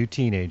 like a new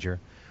teenager,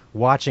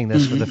 watching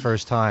this for the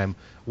first time,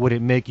 would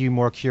it make you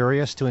more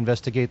curious to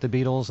investigate the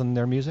Beatles and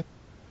their music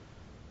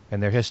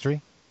and their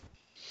history?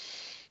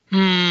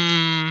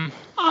 I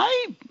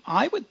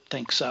would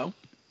think so.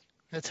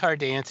 That's hard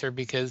to answer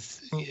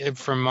because,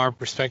 from our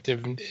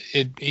perspective,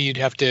 you'd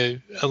have to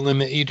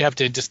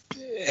just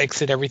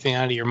exit everything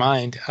out of your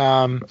mind.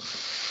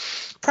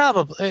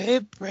 Probably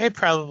it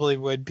probably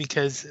would,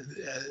 because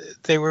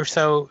their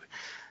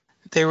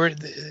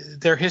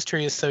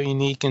history is so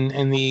unique,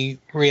 and the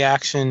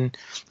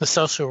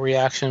social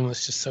reaction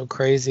was just so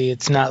crazy.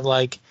 It's not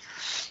like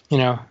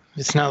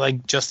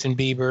Justin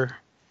Bieber.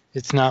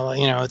 It's not like,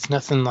 it's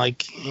nothing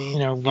like,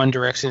 One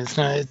Direction. It's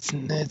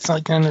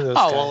like none of those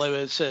guys. Well, it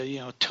was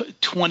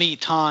 20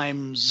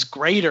 times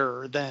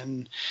greater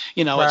than,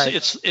 Right.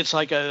 it's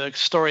like a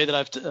story that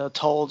I've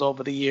told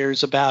over the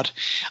years about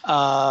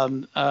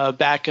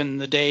back in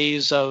the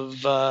days of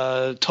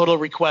Total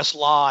Request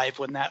Live,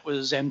 when that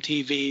was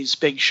MTV's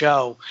big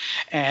show,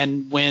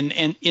 and when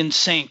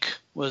NSYNC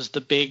was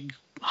the big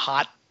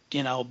hot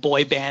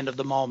boy band of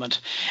the moment.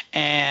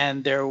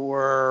 And there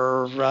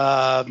were,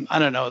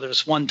 there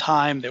was one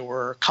time there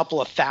were a couple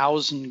of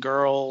thousand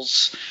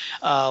girls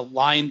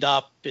lined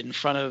up in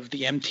front of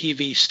the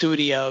MTV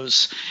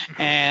studios,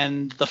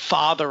 and the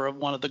father of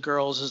one of the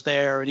girls is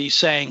there, and he's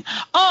saying,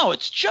 "Oh,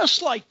 it's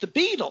just like the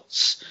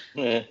Beatles."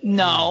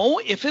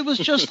 No, if it was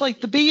just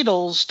like the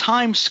Beatles,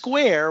 Times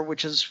Square,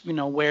 which is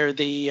where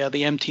the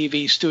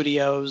MTV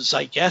studios,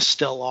 I guess,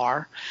 still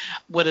are,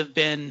 would have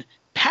been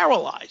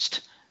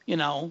paralyzed.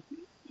 You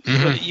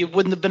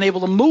wouldn't have been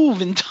able to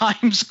move in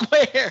Times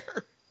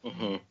Square.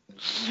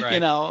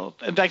 Right.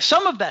 In fact,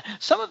 some of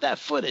that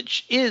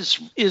footage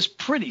is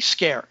pretty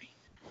scary.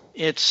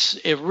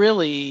 It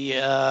really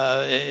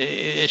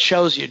it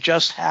shows you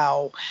just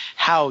how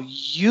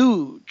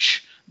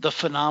huge the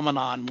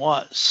phenomenon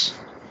was.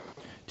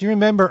 Do you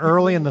remember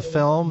early in the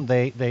film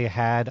they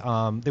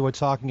were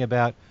talking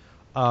about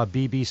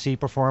BBC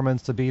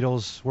performance the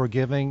Beatles were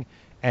giving,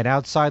 and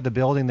outside the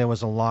building there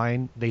was a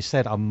line, they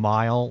said a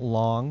mile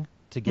long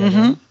to get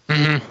in?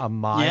 A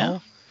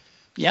mile?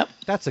 Yeah. Yep.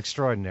 That's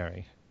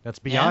extraordinary. That's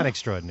beyond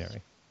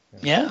extraordinary.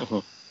 Yeah.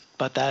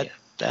 But that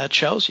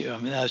shows you. I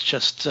mean, that's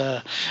just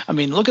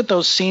look at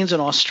those scenes in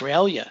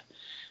Australia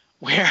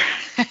where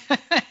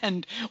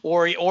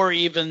or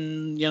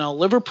even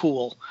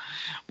Liverpool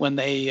when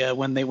they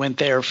went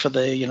there for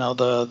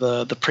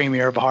the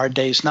premiere of A Hard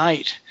Day's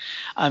Night.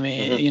 I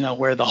mean,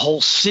 where the whole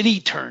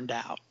city turned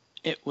out.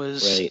 It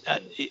was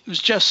it was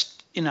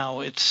just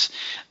it's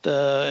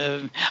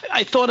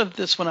I thought of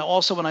this when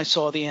I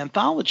saw the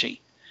anthology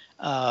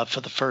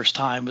for the first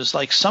time. It was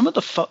like some of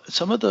the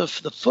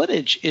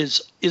footage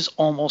is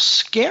almost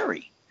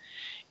scary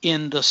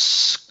in the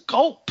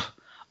scope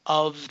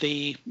of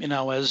the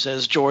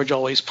as George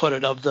always put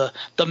it, of the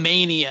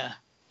mania.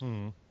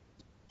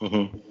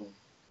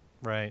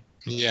 Right.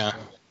 Yeah.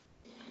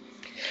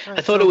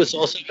 I thought it was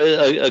also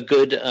a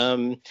good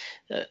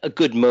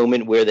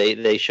moment where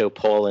they show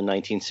Paul in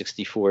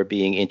 1964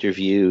 being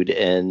interviewed,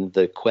 and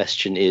the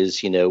question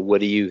is, where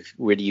do you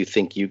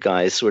think you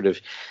guys sort of,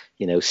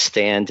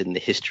 stand in the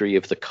history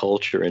of the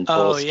culture? And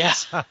Paul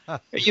says, are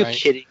you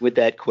kidding with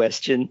that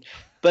question?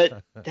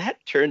 But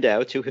that turned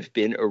out to have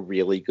been a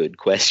really good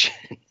question.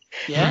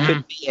 Yeah. It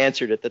couldn't be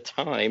answered at the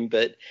time,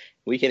 but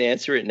we can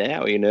answer it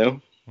now,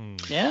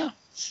 Yeah.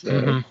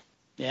 So.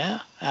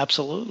 Yeah,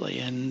 absolutely.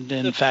 And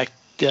in fact,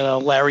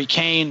 Larry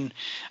Kane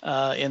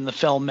in the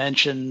film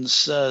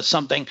mentions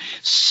something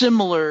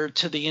similar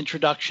to the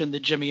introduction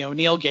that Jimmy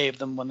O'Neill gave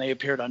them when they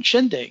appeared on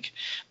Shindig,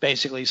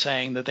 basically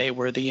saying that they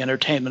were the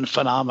entertainment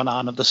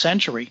phenomenon of the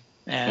century.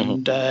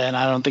 And and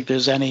I don't think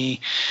there's any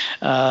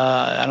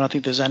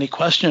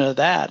question of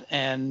that.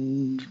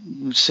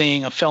 And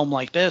seeing a film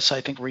like this,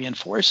 I think,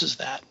 reinforces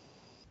that.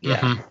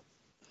 Yeah.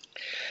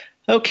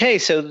 Okay,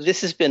 so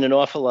this has been an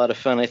awful lot of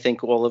fun. I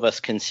think all of us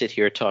can sit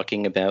here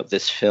talking about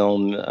this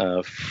film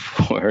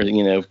for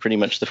pretty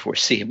much the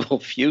foreseeable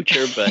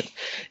future, but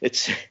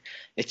it's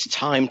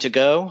time to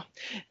go,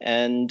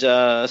 and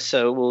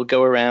so we'll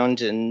go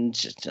around and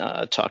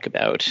talk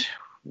about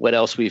what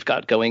else we've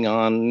got going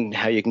on,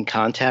 how you can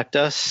contact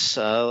us.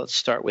 Let's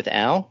start with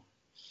Al.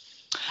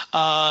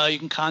 You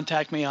can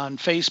contact me on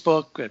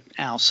Facebook at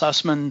Al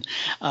Sussman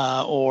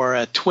or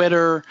at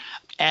Twitter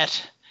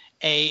at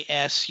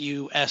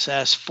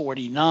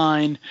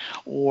ASUSS49,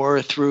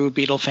 or through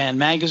Beatle Fan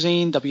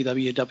Magazine,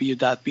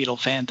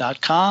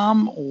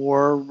 www.beatlefan.com,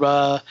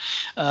 or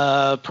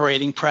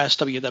Parading Press,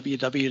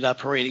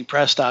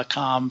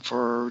 www.paradingpress.com,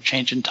 for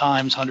Changing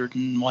Times,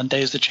 101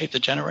 Days That Shaped the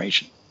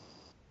Generation.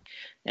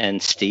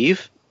 And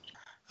Steve?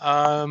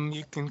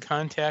 You can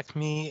contact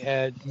me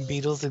at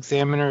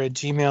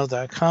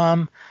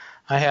BeatlesExaminer@gmail.com.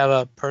 I have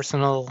a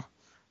personal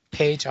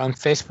page on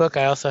Facebook.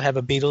 I also have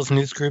a Beatles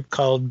news group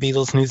called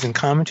Beatles News and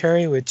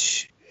Commentary,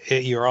 which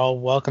you're all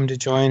welcome to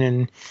join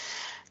and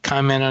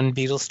comment on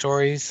Beatles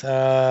stories.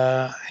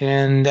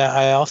 And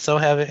I also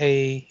have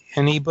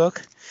an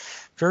ebook,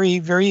 very,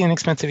 very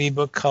inexpensive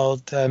ebook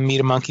called Meet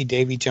a Monkey,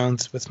 Davy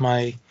Jones, with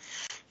my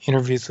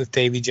interviews with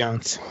Davy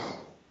Jones.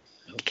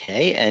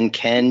 Okay, and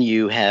Ken,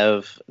 you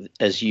have,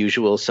 as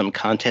usual, some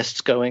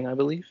contests going, I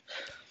believe.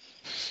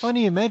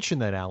 Funny you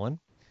mentioned that, Alan.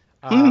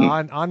 Hmm.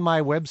 On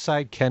my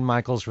website,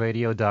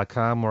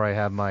 kenmichaelsradio.com, where I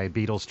have my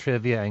Beatles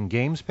trivia and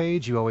games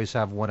page, you always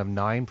have one of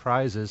 9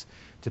 prizes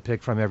to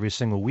pick from every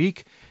single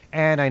week.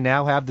 And I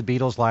now have the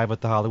Beatles Live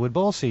at the Hollywood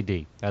Bowl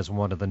CD as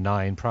one of the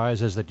 9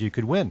 prizes that you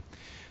could win.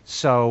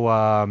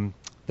 So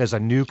there's a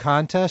new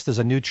contest, there's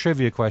a new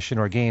trivia question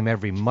or game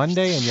every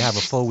Monday, and you have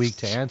a full week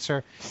to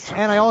answer.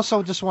 And I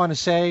also just want to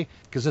say,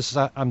 because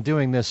I'm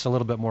doing this a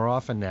little bit more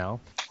often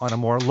now, on a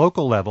more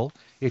local level,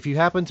 if you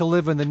happen to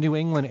live in the New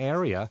England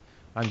area,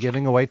 I'm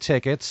giving away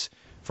tickets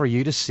for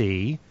you to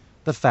see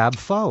the Fab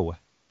Four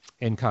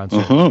in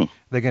concert. Mm-hmm.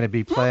 They're going to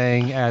be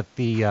playing at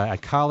the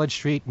at College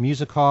Street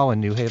Music Hall in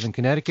New Haven,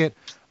 Connecticut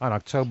on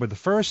October the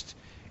 1st.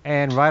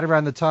 And right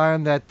around the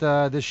time that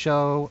this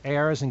show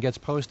airs and gets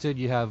posted,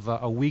 you have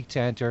a week to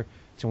enter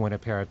to win a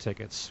pair of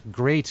tickets.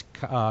 Great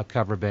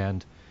cover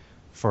band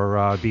for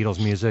Beatles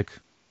music.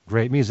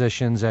 Great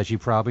musicians, as you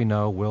probably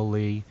know, Will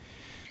Lee,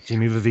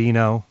 Jimmy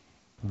Vivino,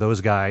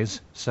 those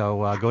guys.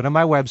 So go to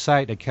my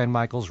website at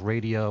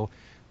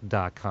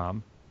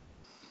kenmichaelsradio.com.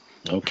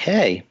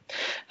 Okay.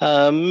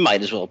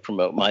 Might as well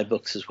promote my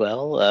books as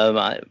well.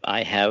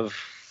 I have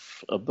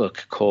a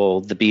book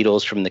called The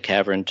Beatles from the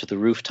Cavern to the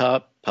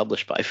Rooftop,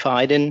 published by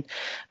Phaidon.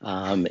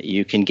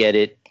 You can get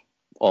it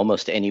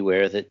almost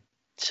anywhere that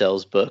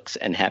sells books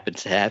and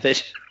happens to have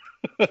it.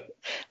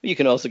 You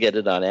can also get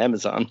it on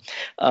Amazon.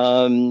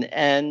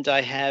 And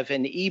I have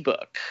an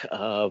ebook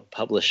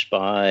published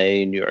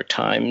by New York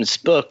Times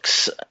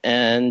Books,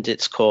 and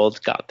it's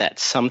called Got That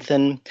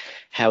Something,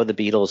 How the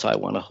Beatles' I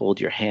Want to Hold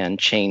Your Hand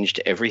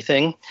Changed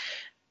Everything.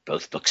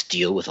 Both books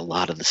deal with a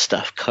lot of the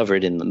stuff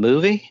covered in the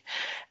movie.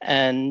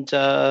 And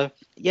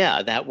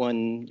that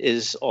one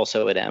is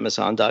also at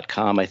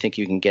Amazon.com. I think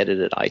you can get it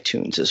at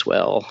iTunes as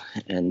well,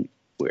 and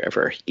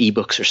wherever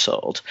ebooks are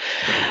sold.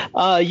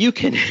 You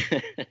can...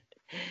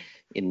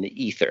 in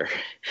the ether.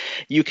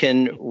 You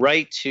can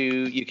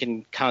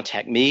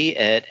contact me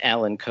at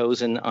Alan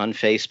Kozin on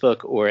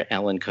Facebook or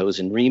Alan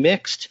Kozin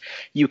Remixed.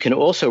 You can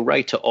also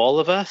write to all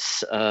of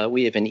us.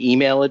 We have an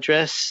email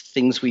address,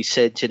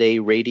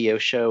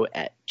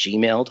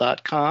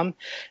 thingswesaidtodayradioshow@gmail.com,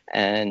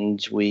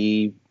 and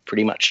we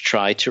pretty much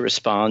try to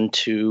respond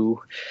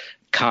to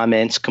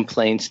comments,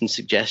 complaints, and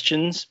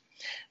suggestions.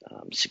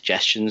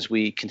 Suggestions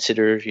we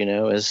consider,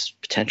 as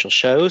potential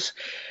shows.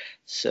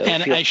 So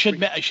and I should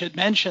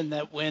mention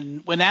that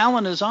when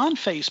Alan is on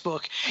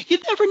Facebook, you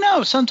never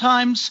know.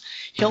 Sometimes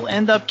he'll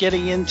end up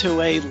getting into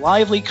a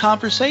lively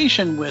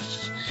conversation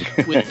with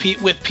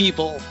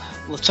people,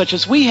 such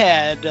as we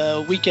had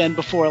weekend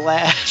before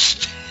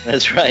last.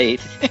 That's right.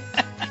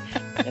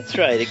 That's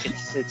right.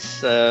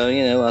 It's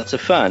lots of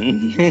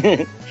fun.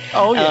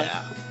 Oh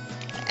yeah.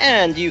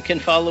 And you can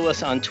follow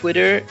us on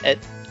Twitter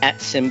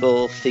at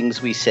symbol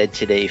Things We Said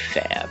Today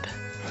Fab.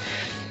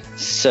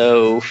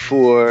 So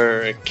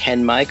for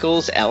Ken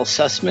Michaels, Al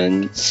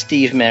Sussman,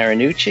 Steve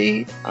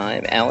Marinucci,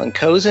 I'm Alan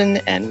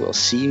Kozin, and we'll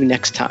see you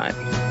next time.